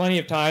have been plenty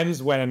of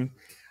times when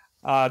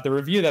the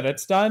review that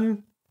it's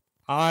done,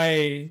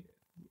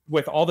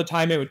 with all the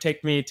time it would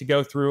take me to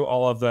go through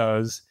all of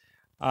those,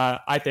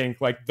 I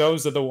think like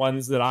those are the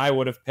ones that I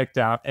would have picked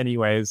out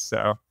anyways.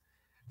 So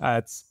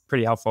it's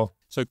pretty helpful.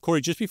 So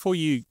Corey, just before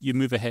you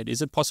move ahead,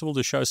 is it possible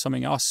to show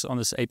something else on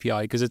this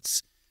API? Because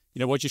it's,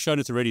 what you've shown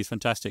us already is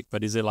fantastic,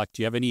 but is there do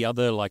you have any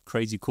other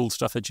crazy cool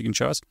stuff that you can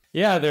show us?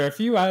 Yeah, there are a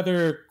few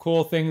other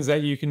cool things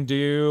that you can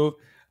do.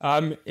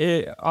 On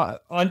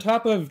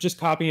top of just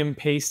copy and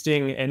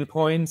pasting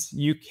endpoints,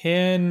 you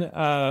can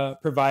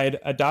provide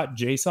a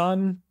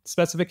 .json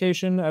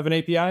specification of an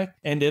API,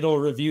 and it'll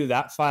review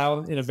that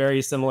file in a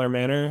very similar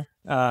manner.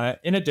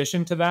 In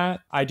addition to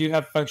that, I do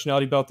have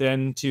functionality built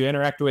in to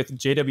interact with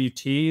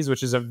JWTs,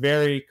 which is a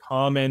very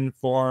common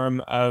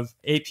form of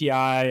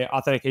API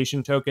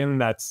authentication token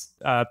that's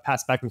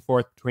passed back and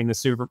forth between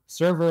the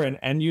server and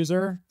end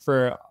user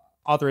for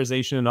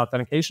authorization and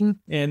authentication.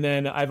 And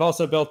then I've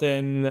also built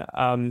in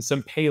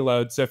some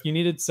payloads. So if you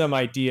needed some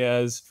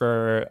ideas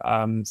for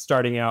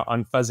starting out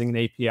on fuzzing an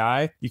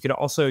API, you could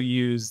also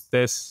use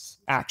this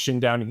action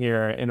down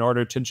here in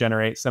order to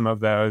generate some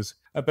of those.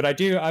 But I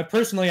do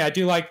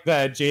like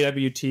the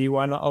JWT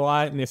one a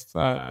lot. And if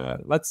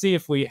let's see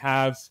if we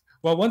have,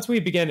 once we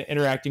begin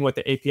interacting with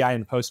the API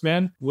in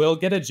Postman, we'll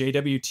get a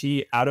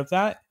JWT out of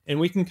that. And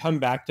we can come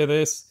back to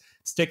this,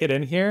 stick it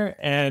in here,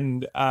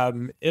 and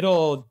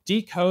it'll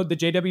decode the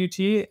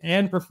JWT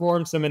and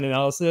perform some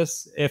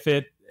analysis if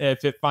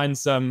it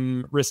finds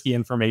some risky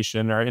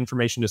information or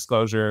information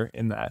disclosure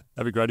in that.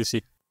 That'd be great to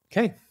see.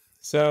 Okay,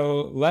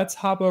 so let's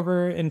hop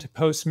over into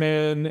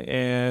Postman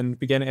and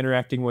begin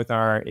interacting with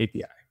our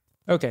API.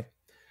 Okay,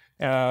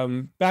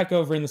 back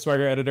over in the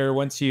Swagger editor,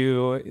 once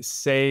you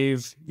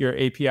save your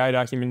API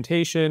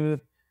documentation,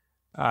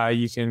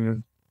 you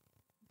can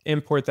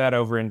import that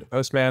over into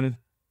Postman.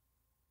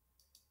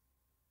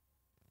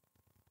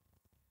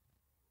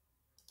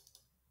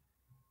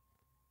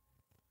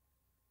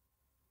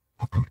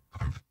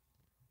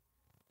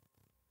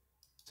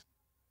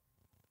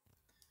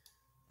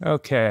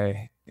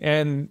 Okay.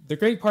 And the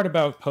great part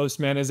about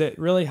Postman is it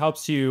really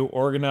helps you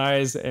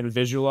organize and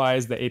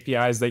visualize the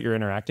APIs that you're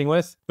interacting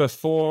with.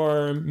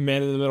 Before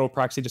man-in-the-middle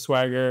proxy to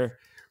Swagger,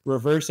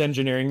 reverse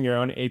engineering your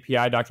own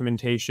API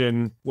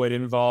documentation would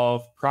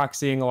involve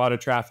proxying a lot of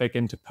traffic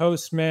into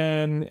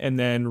Postman and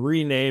then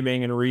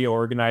renaming and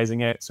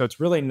reorganizing it. So it's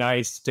really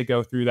nice to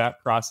go through that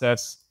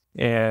process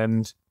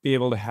and be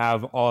able to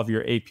have all of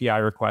your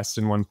API requests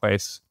in one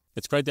place.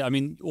 It's great that,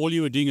 all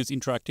you were doing is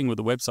interacting with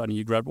the website and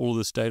you grabbed all of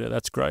this data.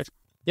 That's great.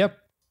 Yep.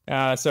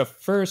 So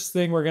first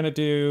thing we're going to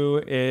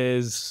do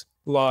is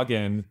log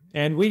in.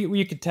 And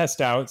we could test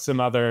out some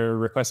other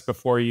requests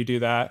before you do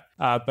that.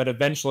 But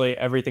eventually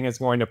everything is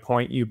going to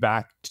point you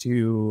back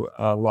to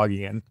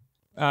logging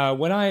in.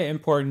 When I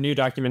import new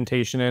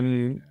documentation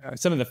in,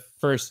 some of the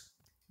first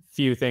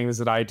few things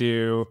that I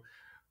do,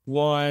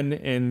 one,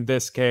 in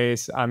this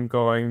case, I'm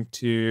going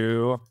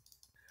to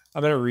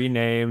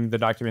rename the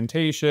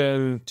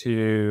documentation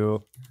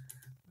to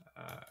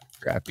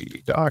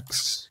Crappy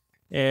Docs.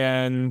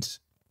 And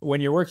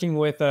when you're working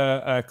with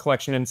a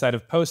collection inside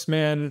of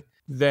Postman,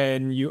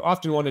 then you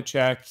often want to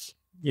check,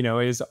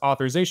 is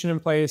authorization in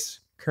place?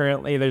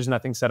 Currently, there's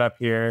nothing set up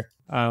here.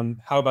 How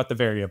about the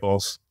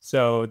variables?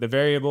 So the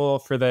variable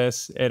for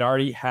this, it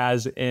already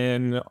has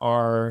in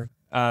our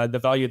the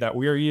value that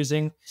we're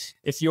using.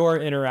 If you're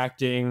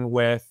interacting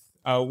with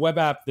a web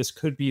app, this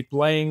could be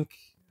blank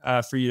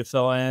for you to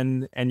fill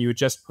in, and you would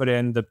just put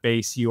in the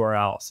base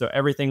URL. So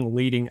everything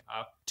leading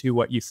up to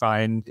what you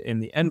find in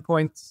the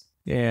endpoints.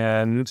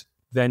 And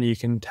then you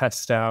can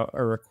test out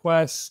a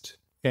request,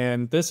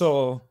 and this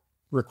will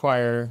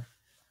require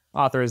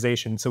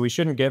authorization. So we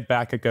shouldn't get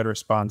back a good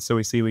response. So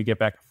we get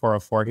back a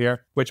 404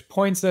 here, which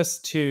points us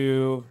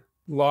to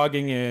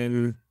logging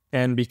in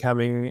and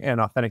becoming an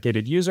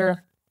authenticated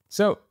user.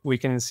 So we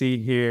can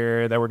see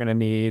here that we're going to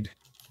need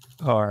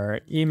our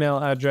email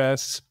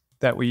address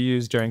that we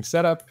use during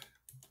setup.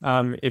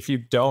 If you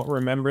don't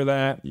remember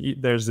that,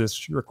 there's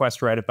this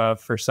request right above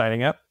for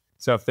signing up.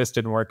 So if this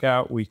didn't work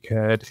out, we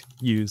could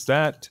use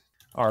that.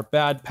 Our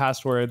bad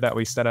password that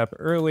we set up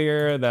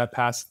earlier that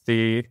passed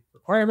the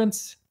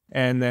requirements,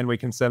 and then we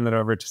can send that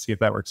over to see if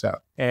that works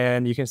out.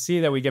 And you can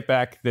see that we get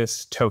back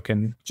this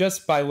token.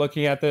 Just by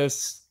looking at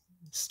this,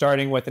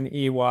 starting with an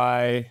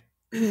EY,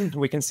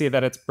 we can see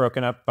that it's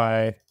broken up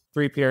by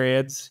 3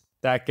 periods.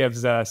 That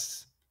gives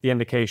us the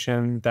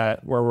indication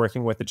that we're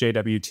working with a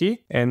JWT.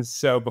 And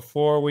so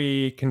before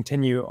we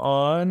continue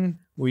on,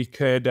 we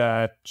could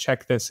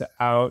check this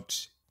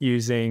out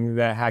using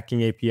the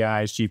Hacking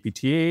API's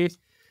GPT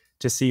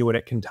to see what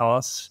it can tell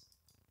us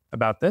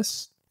about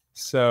this.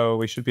 So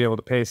we should be able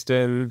to paste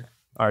in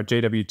our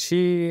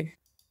JWT,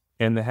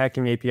 and the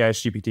Hacking API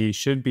GPT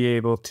should be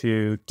able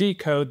to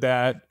decode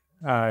that,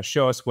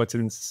 show us what's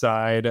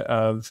inside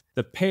of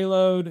the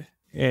payload,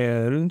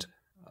 and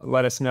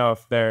let us know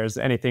if there's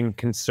anything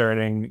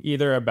concerning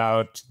either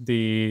about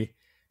the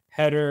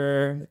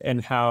header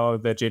and how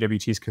the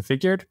JWT is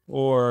configured,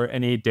 or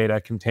any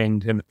data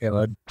contained in the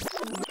payload.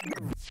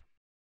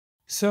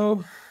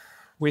 So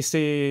we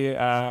see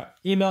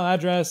email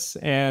address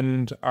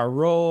and our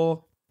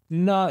role,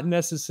 not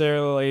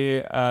necessarily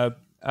a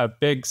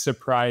big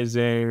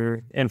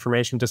surprising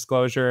information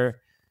disclosure,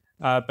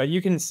 but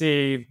you can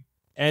see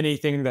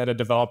anything that a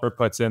developer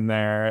puts in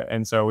there.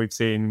 And so we've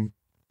seen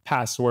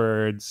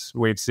passwords,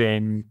 we've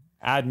seen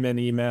admin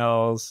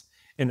emails,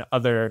 and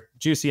other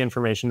juicy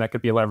information that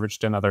could be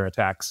leveraged in other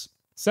attacks.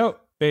 So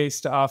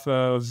based off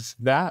of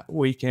that,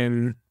 we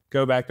can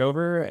go back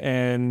over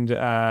and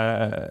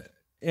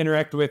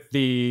interact with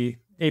the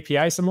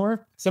API some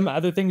more. Some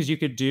other things you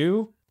could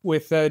do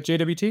with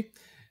JWT.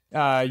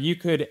 You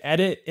could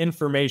edit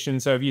information.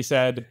 So if you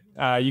said,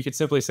 you could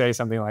simply say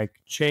something like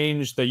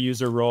change the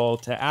user role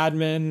to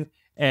admin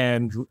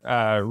and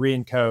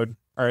re-encode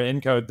or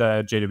encode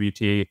the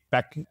JWT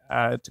back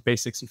to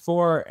base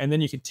 64. And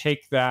then you could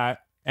take that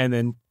and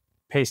then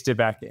paste it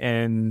back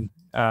in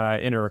a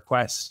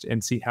request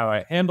and see how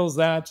it handles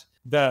that.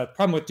 The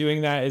problem with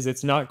doing that is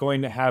it's not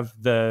going to have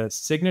the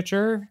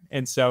signature.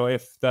 And so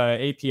if the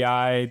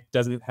API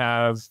doesn't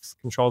have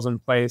controls in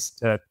place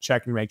to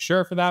check and make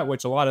sure for that,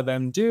 which a lot of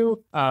them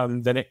do,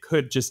 then it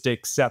could just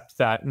accept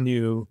that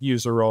new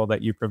user role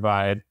that you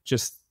provide.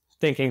 Just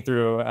thinking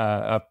through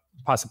a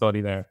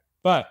possibility there.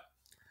 But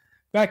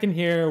back in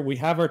here, we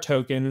have our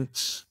token.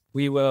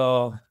 We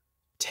will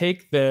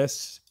take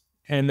this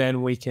and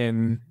then we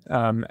can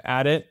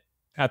add it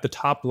at the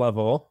top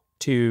level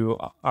to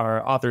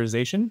our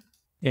authorization.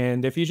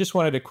 And if you just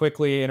wanted to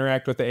quickly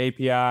interact with the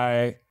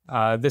API,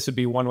 this would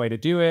be one way to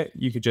do it.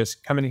 You could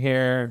just come in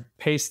here,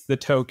 paste the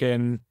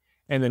token,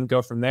 and then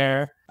go from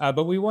there.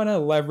 But we want to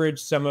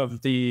leverage some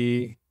of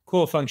the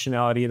cool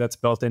functionality that's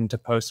built into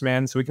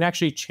Postman. So we can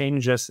actually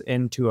change this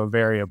into a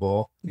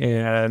variable.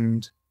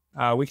 And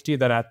we could do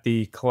that at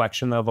the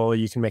collection level.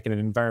 You can make it an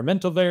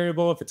environmental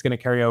variable if it's going to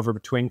carry over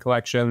between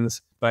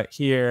collections. But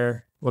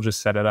here, we'll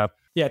just set it up.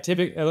 Yeah,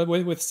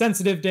 typically with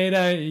sensitive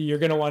data, you're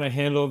going to want to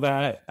handle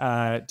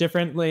that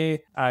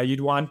differently.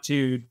 You'd want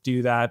to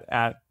do that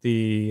at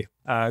the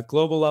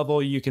global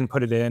level. You can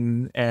put it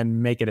in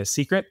and make it a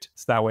secret,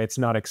 so that way it's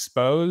not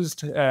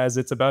exposed as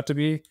it's about to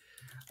be.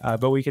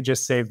 But we could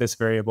just save this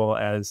variable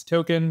as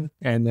token,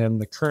 and then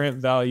the current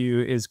value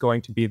is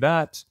going to be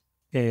that,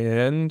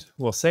 and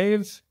we'll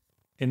save.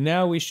 And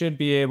now we should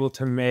be able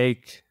to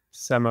make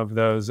some of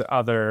those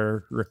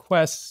other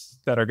requests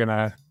that are going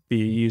to be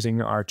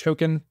using our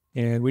token.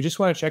 And we just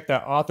want to check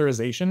that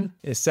authorization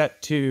is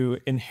set to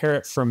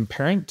inherit from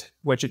parent,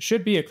 which it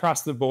should be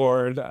across the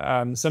board.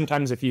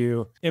 Sometimes if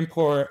you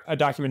import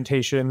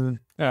documentation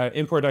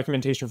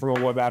from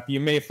a web app, you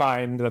may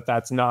find that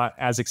that's not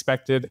as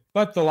expected.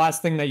 But the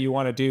last thing that you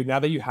want to do now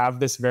that you have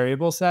this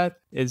variable set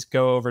is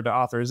go over to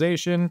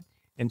authorization.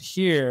 And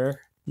here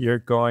you're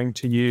going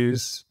to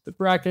use the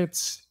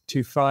brackets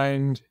to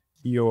find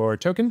your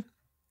token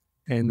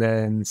and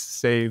then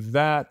save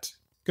that.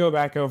 Go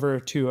back over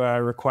to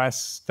a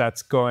request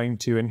that's going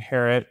to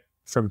inherit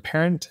from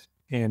parent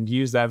and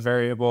use that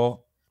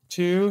variable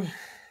to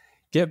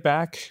get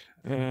back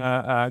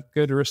a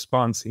good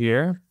response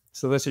here.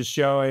 So this is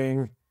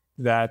showing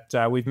that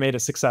we've made a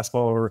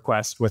successful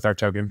request with our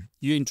token.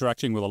 You're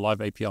interacting with a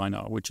live API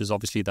now, which is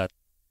obviously that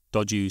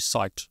dodgy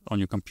site on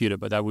your computer,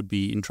 but that would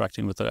be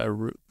interacting with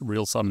a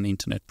real site on the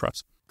internet,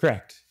 perhaps.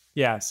 Correct.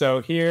 Yeah.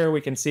 So here we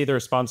can see the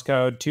response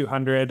code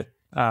 200.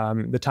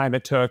 The time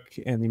it took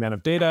and the amount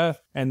of data.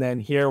 And then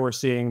here we're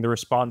seeing the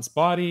response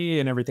body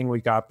and everything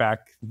we got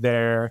back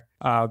there.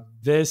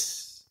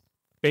 This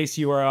base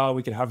URL,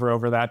 we could hover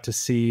over that to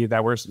see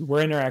that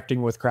we're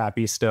interacting with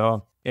Crappy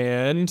still.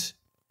 And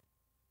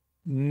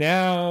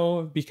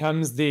now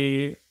becomes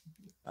the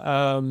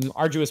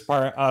arduous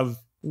part of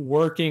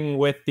working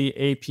with the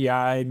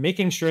API,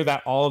 making sure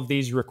that all of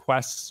these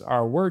requests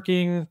are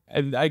working.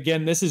 And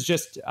again, this is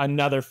just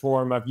another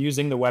form of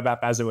using the web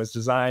app as it was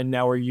designed.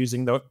 Now we're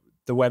using the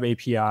web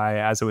API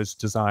as it was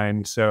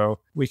designed. So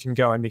we can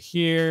go into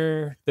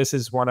here. This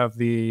is one of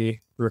the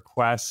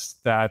requests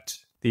that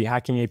the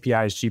Hacking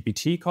API's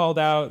GPT called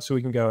out. So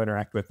we can go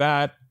interact with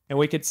that. And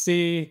we could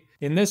see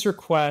in this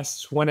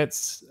request, when it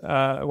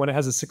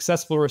has a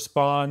successful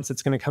response,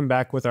 it's going to come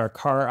back with our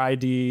car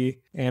ID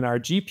and our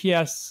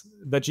GPS,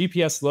 the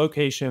GPS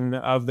location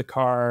of the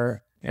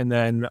car, and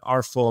then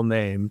our full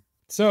name.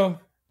 So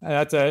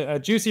that's a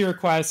juicy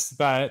request,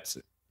 but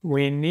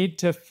we need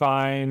to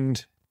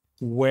find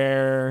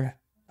where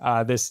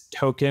this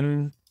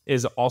token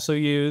is also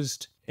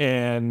used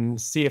and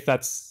see if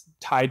that's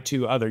tied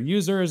to other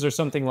users or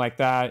something like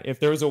that. If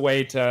there was a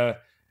way to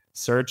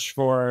search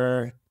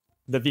for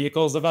the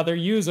vehicles of other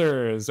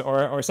users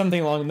or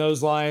something along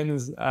those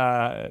lines.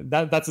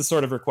 That's the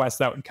sort of request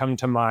that would come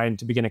to mind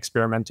to begin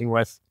experimenting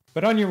with.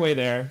 But on your way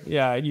there,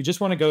 yeah, you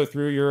just want to go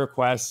through your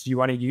requests. You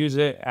want to use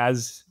it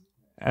as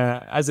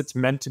it's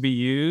meant to be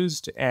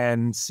used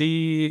and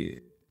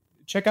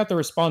check out the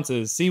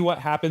responses, see what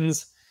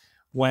happens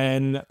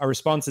when a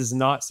response is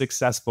not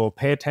successful.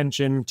 Pay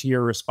attention to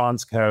your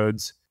response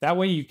codes. That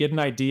way you get an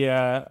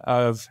idea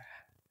of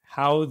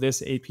how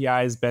this API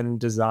has been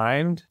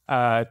designed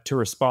to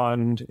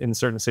respond in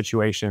certain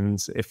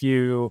situations. If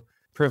you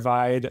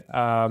provide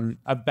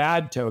a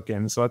bad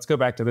token, so let's go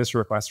back to this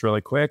request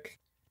really quick,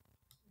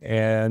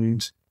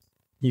 and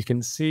you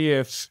can see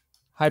if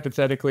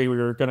hypothetically we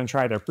were going to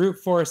try to brute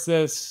force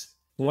this.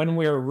 When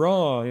we're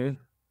wrong,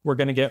 we're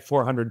going to get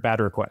 400 bad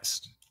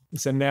requests.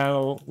 So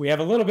now we have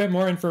a little bit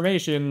more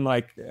information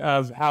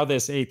of how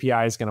this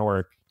API is going to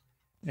work.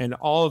 And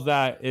all of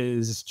that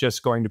is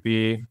just going to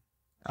be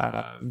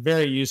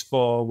very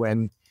useful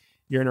when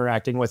you're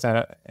interacting with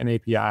an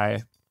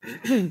API.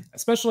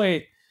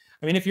 Especially,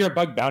 if you're a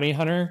bug bounty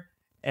hunter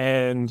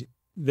and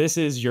this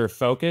is your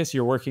focus,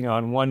 you're working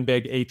on one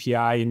big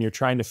API and you're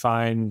trying to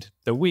find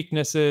the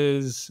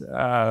weaknesses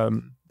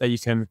that you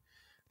can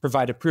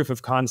provide a proof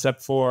of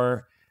concept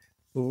for,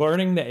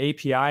 learning the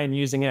API and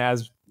using it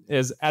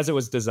as it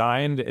was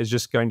designed is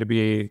just going to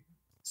be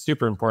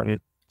super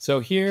important. So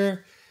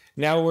here,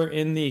 now we're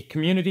in the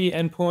community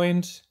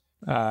endpoint,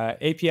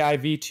 API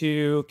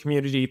v2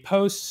 community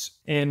posts,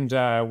 and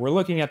we're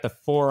looking at the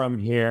forum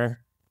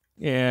here.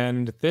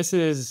 And this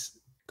is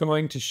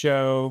going to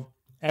show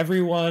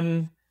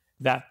everyone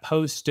that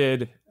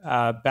posted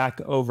back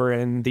over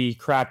in the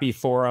crappy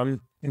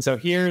forum. And so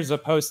here's a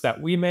post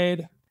that we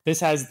made. This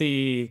has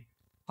the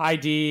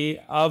ID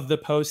of the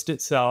post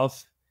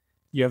itself.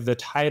 You have the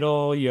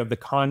title, you have the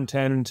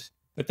content.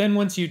 But then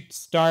once you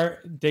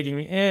start digging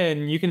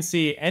in, you can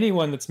see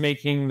anyone that's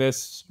making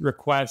this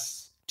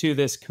request to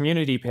this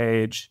community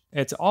page.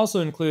 It's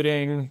also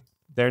including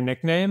their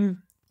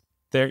nickname,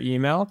 their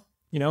email.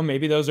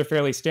 Maybe those are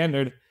fairly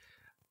standard.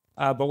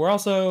 But we're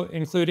also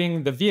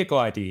including the vehicle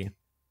ID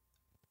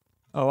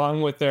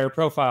along with their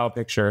profile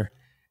picture.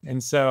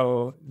 And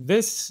so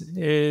this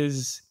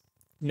is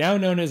now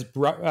known as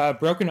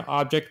broken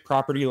object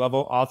property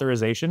level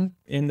authorization.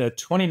 In the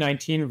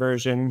 2019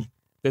 version,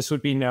 this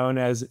would be known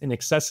as an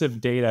excessive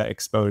data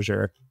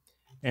exposure.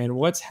 And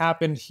what's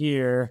happened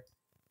here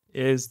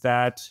is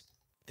that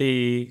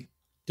the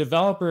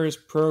developers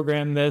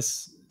programmed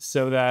this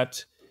so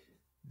that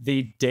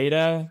the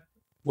data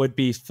would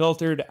be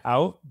filtered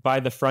out by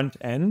the front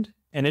end.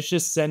 And it's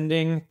just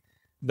sending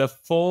the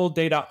full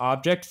data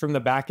object from the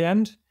back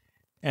end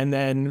and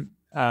then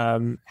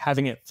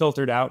having it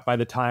filtered out by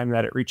the time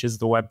that it reaches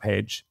the web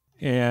page.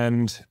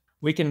 And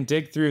we can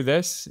dig through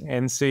this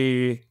and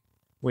see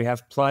we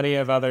have plenty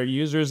of other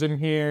users in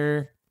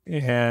here.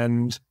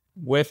 And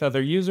with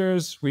other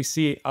users, we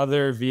see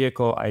other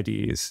vehicle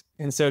IDs.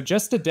 And so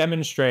just to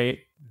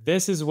demonstrate,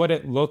 this is what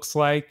it looks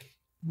like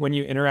when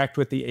you interact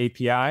with the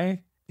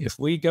API. If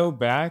we go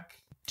back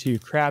to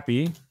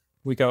Crappy,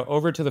 we go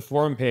over to the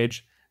forum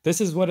page, this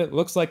is what it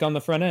looks like on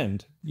the front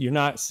end. You're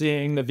not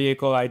seeing the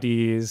vehicle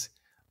IDs.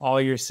 All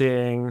you're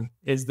seeing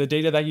is the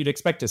data that you'd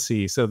expect to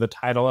see. So the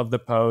title of the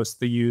post,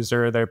 the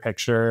user, their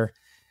picture,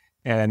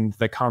 and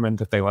the comment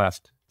that they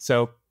left.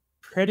 So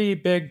pretty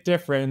big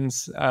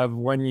difference of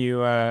when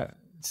you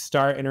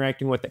start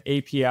interacting with the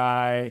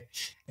API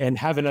and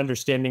have an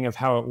understanding of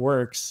how it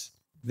works.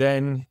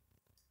 Then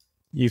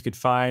you could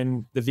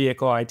find the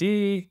vehicle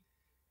ID.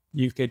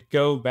 You could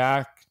go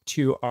back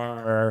to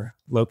our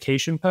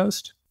location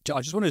post.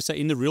 I just wanted to say,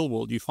 in the real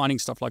world, you're finding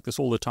stuff like this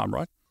all the time,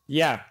 right?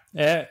 Yeah.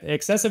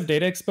 Excessive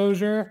data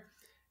exposure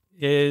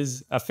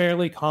is a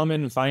fairly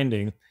common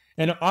finding.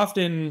 And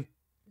often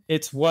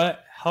it's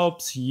what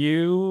helps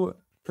you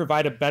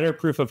provide a better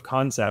proof of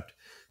concept.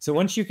 So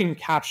once you can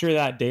capture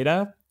that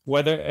data,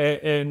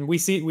 and we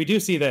do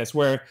see this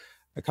where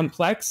a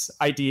complex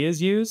ID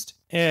is used,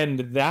 and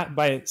that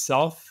by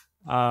itself,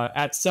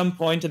 at some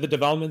point in the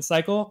development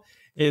cycle,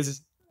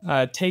 is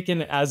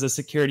taken as a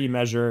security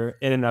measure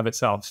in and of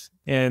itself.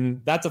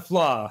 And that's a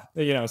flaw,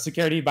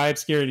 security by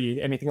obscurity,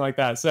 anything like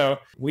that. So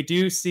we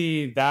do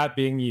see that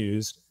being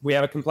used. We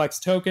have a complex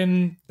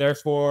token,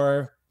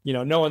 therefore,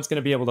 no one's going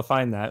to be able to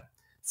find that.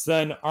 So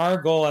then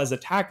our goal as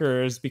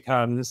attackers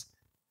becomes,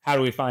 how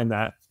do we find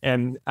that?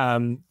 And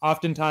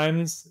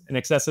oftentimes an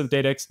excessive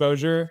data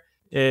exposure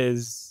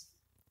is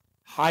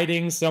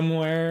hiding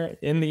somewhere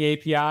in the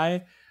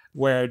API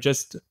where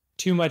just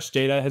too much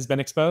data has been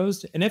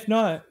exposed. And if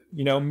not,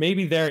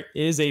 maybe there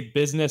is a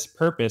business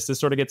purpose. This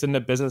sort of gets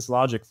into business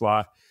logic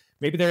flaw.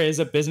 Maybe there is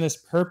a business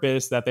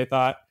purpose that they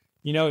thought,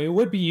 it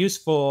would be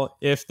useful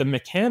if the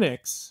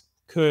mechanics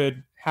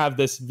could have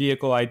this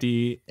vehicle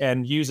ID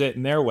and use it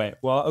in their way.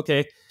 Well,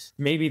 okay,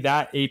 maybe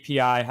that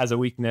API has a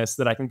weakness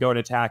that I can go and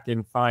attack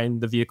and find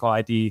the vehicle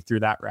ID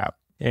through that route.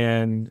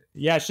 And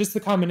yeah, it's just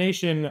the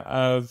combination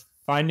of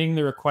finding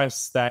the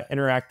requests that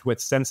interact with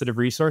sensitive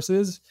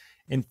resources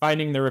and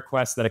finding the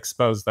requests that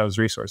expose those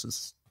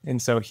resources.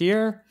 And so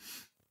here,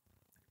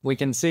 we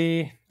can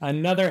see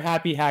another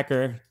happy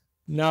hacker,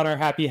 not our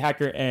happy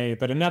hacker A,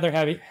 but another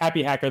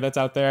happy hacker that's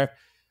out there.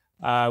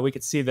 We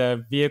could see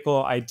the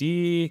vehicle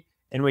ID,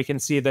 and we can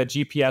see the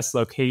GPS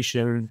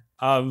location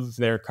of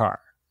their car.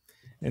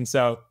 And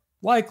so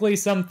likely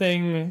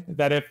something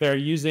that if they're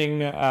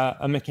using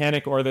a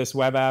mechanic or this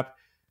web app,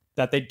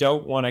 that they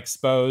don't want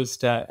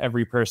exposed to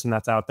every person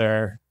that's out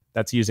there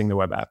that's using the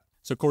web app.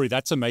 So Corey,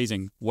 that's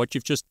amazing. What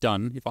you've just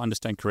done, if I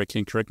understand correctly,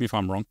 and correct me if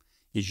I'm wrong,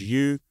 is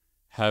you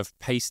have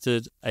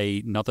pasted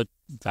another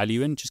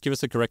value in, just give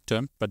us the correct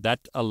term, but that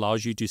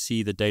allows you to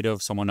see the data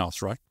of someone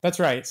else, right? That's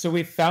right. So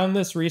we've found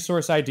this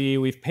resource ID,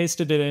 we've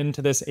pasted it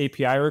into this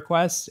API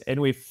request, and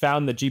we've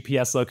found the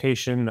GPS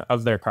location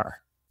of their car.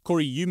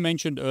 Corey, you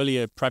mentioned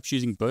earlier perhaps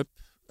using Burp.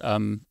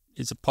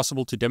 Is it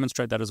possible to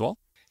demonstrate that as well?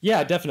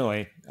 Yeah,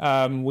 definitely.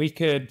 We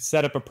could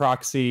set up a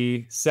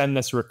proxy, send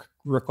this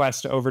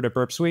request over to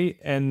Burp Suite,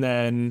 and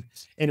then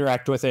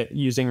interact with it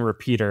using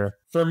Repeater.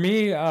 For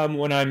me,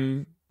 when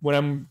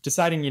I'm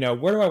deciding,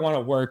 where do I want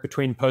to work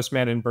between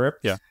Postman and Burp?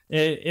 Yeah.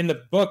 In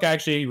the book, I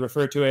actually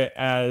refer to it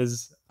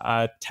as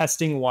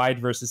testing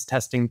wide versus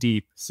testing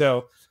deep.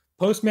 So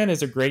Postman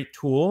is a great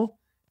tool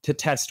to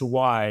test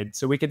wide.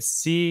 So we could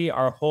see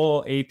our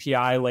whole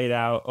API laid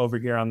out over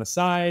here on the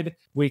side.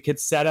 We could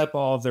set up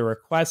all of the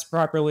requests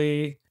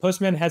properly.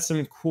 Postman has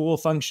some cool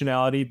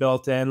functionality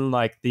built in,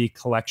 like the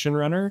collection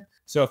runner.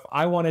 So if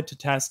I wanted to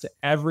test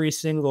every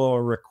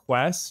single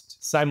request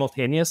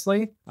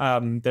simultaneously,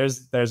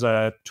 there's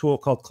a tool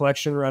called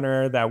Collection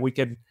Runner that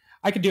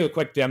I could do a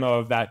quick demo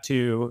of that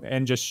too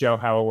and just show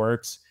how it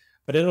works.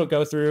 But it'll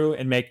go through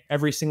and make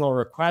every single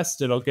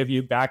request. It'll give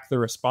you back the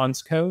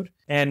response code.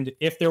 And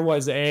if there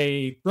was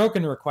a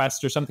broken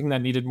request or something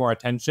that needed more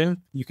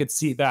attention, you could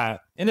see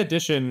that. In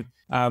addition,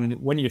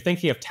 when you're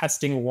thinking of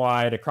testing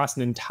wide across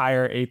an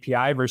entire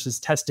API versus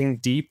testing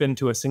deep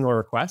into a single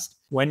request,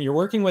 when you're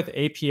working with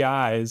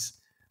APIs,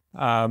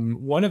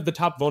 one of the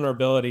top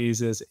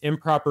vulnerabilities is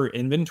improper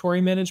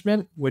inventory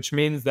management, which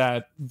means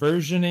that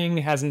versioning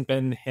hasn't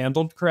been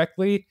handled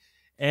correctly.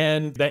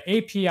 And the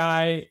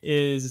API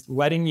is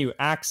letting you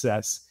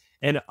access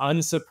an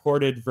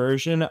unsupported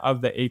version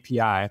of the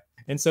API.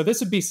 And so this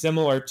would be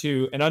similar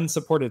to an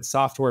unsupported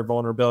software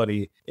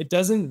vulnerability. It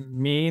doesn't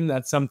mean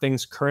that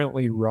something's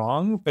currently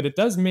wrong, but it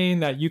does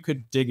mean that you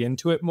could dig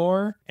into it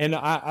more. And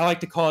I like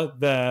to call it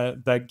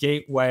the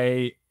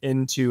gateway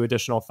into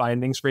additional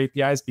findings for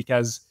APIs,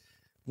 because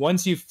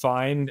once you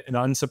find an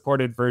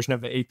unsupported version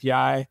of the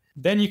API,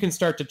 then you can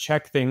start to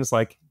check things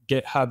like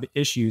GitHub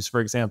issues,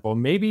 for example.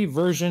 Maybe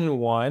version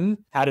 1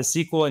 had a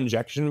SQL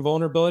injection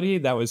vulnerability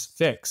that was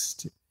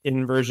fixed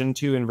in version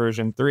 2 and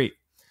version 3.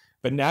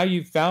 But now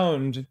you've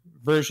found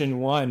version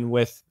 1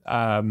 with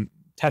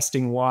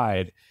testing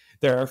wide.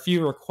 There are a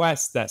few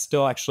requests that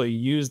still actually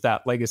use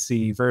that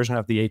legacy version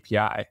of the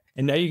API.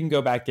 And now you can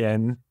go back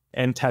in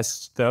and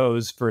test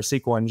those for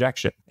SQL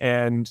injection.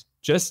 And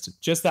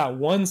just that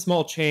one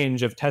small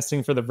change of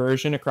testing for the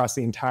version across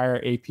the entire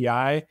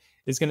API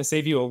is going to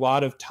save you a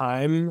lot of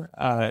time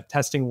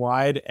testing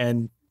wide,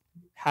 and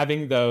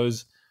having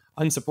those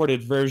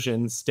unsupported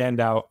versions stand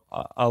out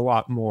a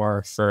lot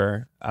more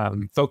for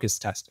focus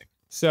testing.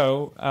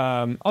 So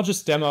I'll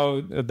just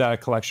demo the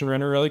collection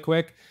runner really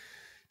quick.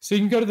 So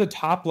you can go to the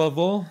top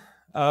level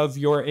of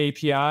your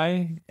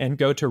API and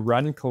go to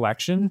Run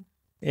Collection.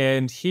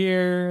 And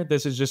here,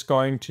 this is just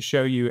going to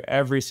show you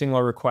every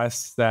single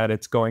request that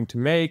it's going to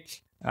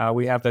make.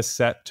 We have this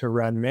set to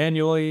run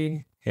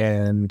manually.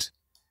 And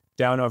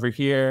down over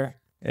here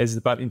is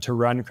the button to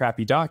run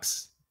crappy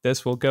docs.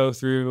 This will go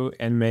through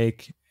and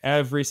make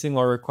every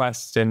single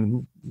request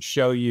and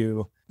show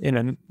you in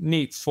a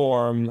neat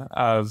form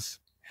of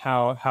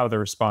how they're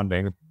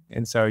responding.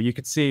 And so you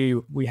could see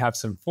we have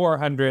some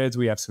 400s,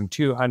 we have some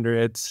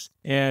 200s.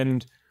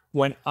 And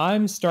when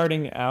I'm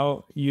starting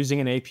out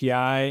using an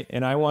API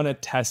and I want to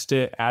test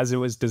it as it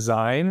was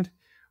designed,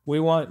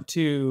 we want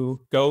to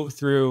go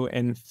through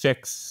and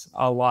fix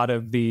a lot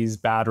of these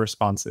bad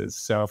responses.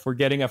 So if we're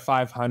getting a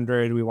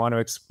 500, we want to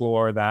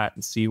explore that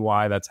and see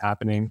why that's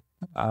happening.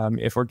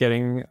 If we're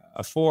getting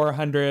a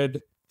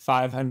 400,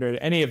 500,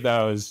 any of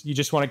those, you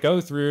just want to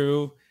go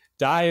through,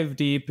 dive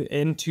deep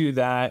into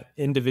that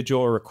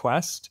individual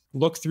request,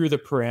 look through the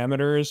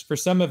parameters. For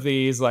some of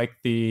these, like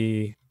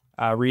the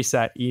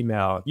reset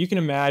email, you can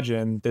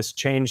imagine this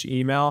change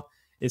email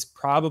is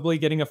probably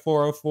getting a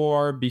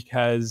 404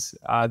 because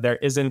there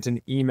isn't an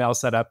email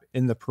set up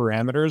in the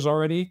parameters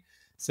already.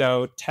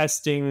 So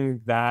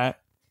testing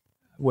that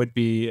would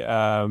be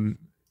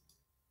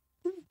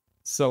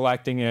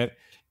selecting it,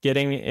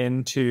 getting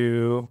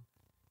into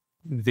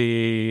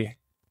the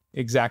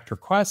exact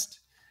request,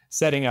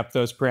 setting up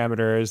those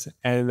parameters,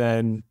 and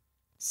then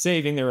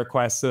saving the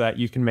request so that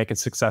you can make a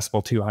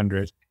successful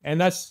 200.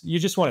 And you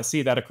just want to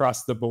see that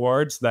across the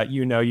board so that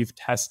you've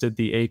tested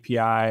the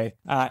API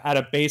at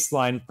a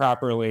baseline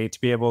properly to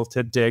be able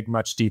to dig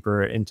much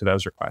deeper into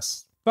those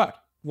requests. But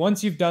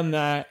once you've done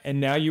that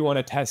and now you want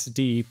to test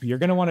deep, you're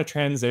going to want to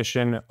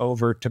transition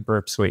over to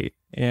Burp Suite.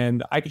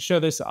 And I could show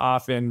this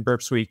off in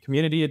Burp Suite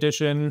Community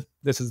Edition.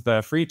 This is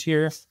the free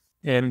tier.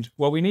 And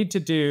what we need to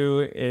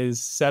do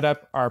is set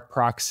up our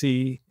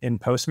proxy in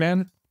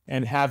Postman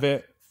and have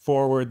it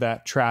forward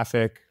that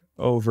traffic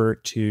over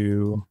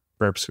to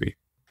Burp Suite.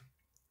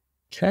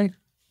 Okay.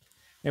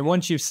 And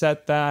once you've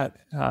set that,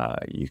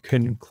 you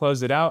can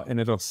close it out and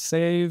it'll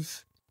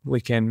save. We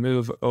can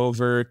move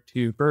over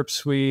to Burp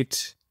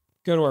Suite,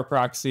 go to our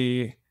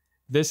proxy.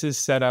 This is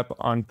set up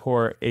on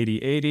port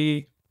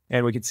 8080.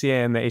 And we can see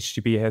in the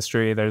HTTP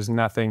history, there's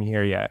nothing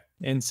here yet.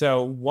 And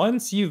so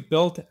once you've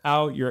built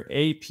out your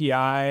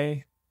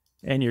API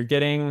and you're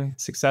getting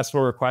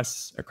successful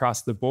requests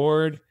across the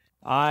board,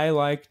 I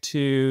like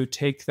to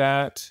take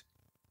that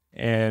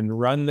and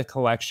run the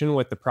collection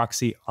with the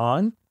proxy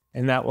on,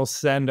 and that will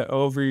send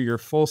over your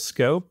full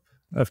scope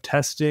of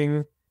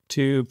testing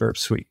to Burp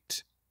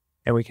Suite.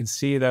 And we can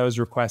see those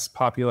requests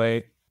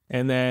populate.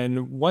 And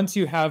then once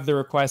you have the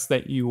request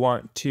that you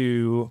want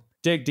to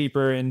dig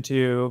deeper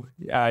into,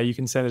 you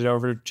can send it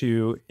over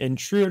to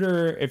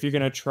Intruder if you're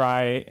going to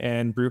try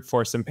and brute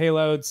force some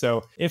payload.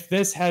 So if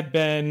this had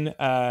been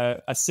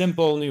a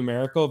simple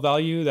numerical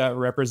value that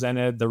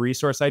represented the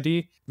resource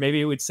ID,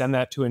 maybe we'd send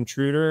that to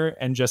Intruder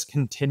and just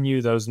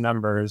continue those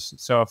numbers.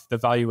 So if the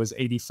value was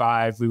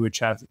 85, we would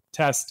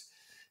test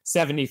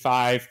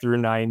 75 through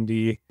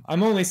 90.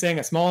 I'm only saying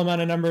a small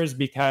amount of numbers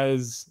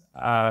because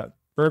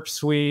Burp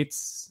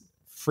Suite's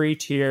free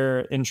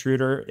tier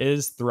Intruder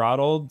is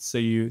throttled, so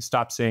you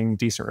stop seeing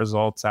decent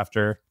results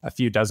after a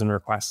few dozen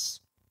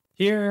requests.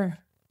 Here,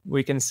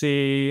 we can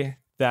see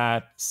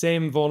that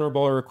same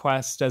vulnerable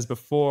request as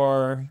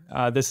before.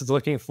 This is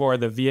looking for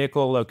the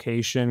vehicle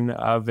location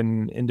of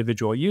an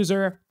individual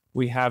user.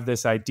 We have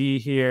this ID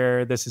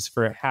here. This is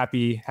for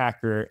Happy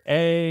Hacker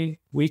A.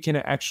 We can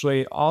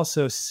actually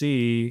also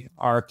see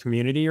our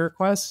community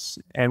requests,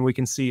 and we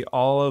can see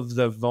all of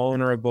the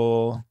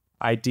vulnerable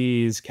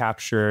IDs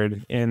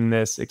captured in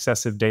this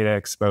excessive data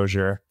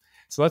exposure.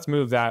 So let's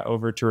move that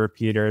over to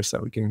Repeater so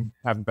we can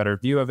have a better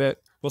view of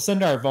it. We'll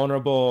send our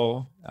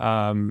vulnerable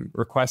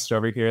request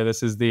over here.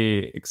 This is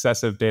the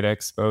excessive data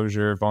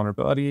exposure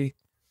vulnerability.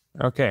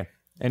 Okay,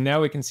 and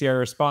now we can see our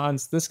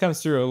response. This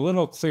comes through a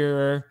little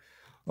clearer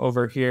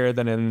over here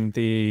than in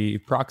the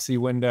proxy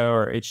window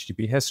or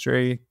HTTP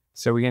history.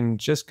 So we can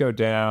just go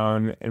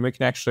down and we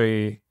can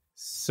actually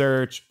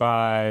search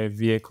by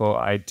vehicle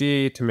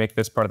ID to make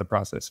this part of the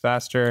process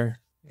faster.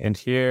 And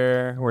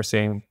here we're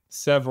seeing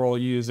several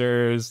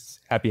users,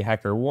 Happy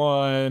Hacker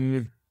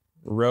 1,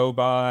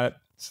 Robot.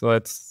 So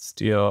let's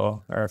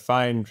steal or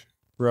find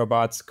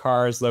Robot's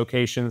car's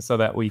location so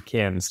that we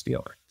can steal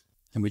it.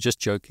 And we're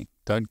just joking.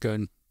 Don't go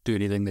and do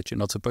anything that you're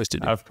not supposed to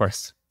do. Of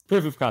course.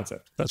 Proof of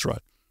concept. That's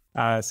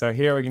right. So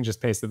here we can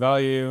just paste the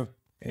value.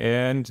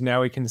 And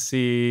now we can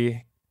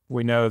see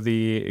we know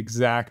the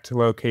exact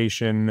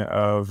location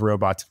of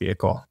Robot's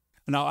vehicle.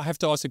 Now, I have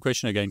to ask the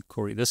question again,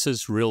 Corey. This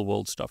is real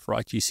world stuff,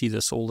 right? You see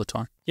this all the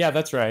time. Yeah,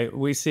 that's right.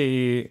 We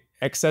see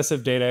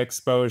excessive data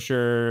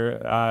exposure.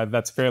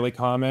 That's fairly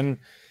common.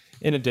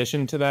 In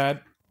addition to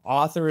that,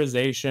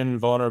 authorization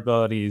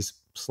vulnerabilities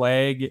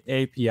plague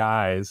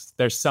APIs.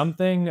 There's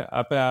something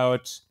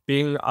about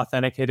being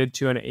authenticated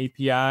to an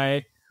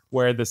API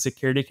where the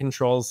security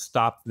controls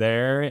stop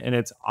there, and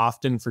it's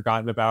often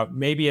forgotten about.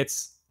 Maybe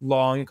it's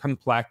long,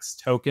 complex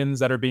tokens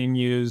that are being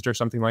used or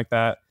something like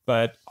that.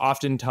 But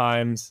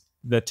oftentimes,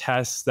 the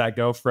tests that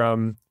go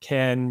from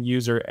can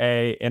user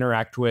A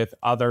interact with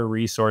other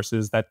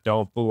resources that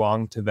don't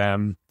belong to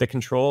them, the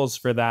controls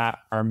for that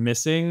are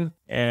missing,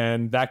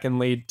 and that can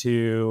lead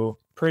to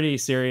pretty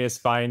serious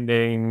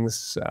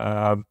findings,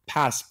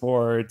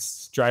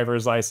 passports,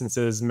 driver's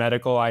licenses,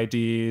 medical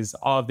IDs.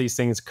 All of these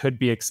things could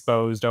be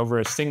exposed over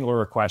a single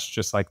request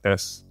just like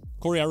this.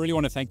 Corey, I really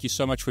want to thank you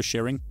so much for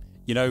sharing.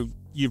 You know,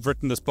 you've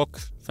written this book,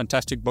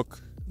 fantastic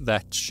book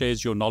that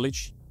shares your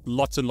knowledge.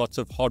 Lots and lots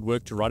of hard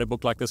work to write a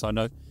book like this, I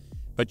know.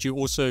 But you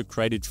also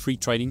created free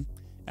training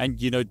and,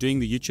 you know, doing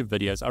the YouTube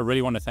videos. I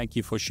really want to thank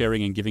you for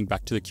sharing and giving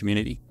back to the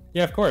community.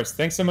 Yeah, of course.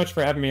 Thanks so much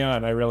for having me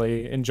on. I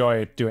really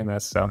enjoy doing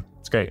this, so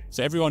it's great.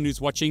 So everyone who's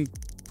watching,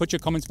 put your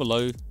comments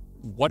below.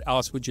 What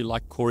else would you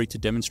like Corey to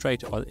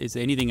demonstrate? Or is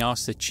there anything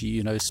else that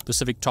you know,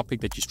 specific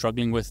topic that you're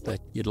struggling with that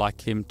you'd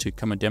like him to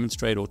come and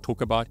demonstrate or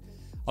talk about?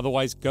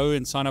 Otherwise, go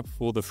and sign up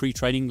for the free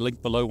training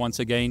link below once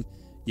again.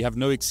 You have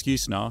no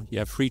excuse now. You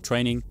have free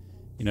training.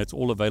 You know, it's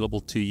all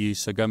available to you.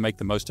 So go make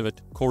the most of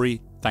it.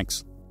 Corey,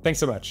 thanks. Thanks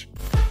so much.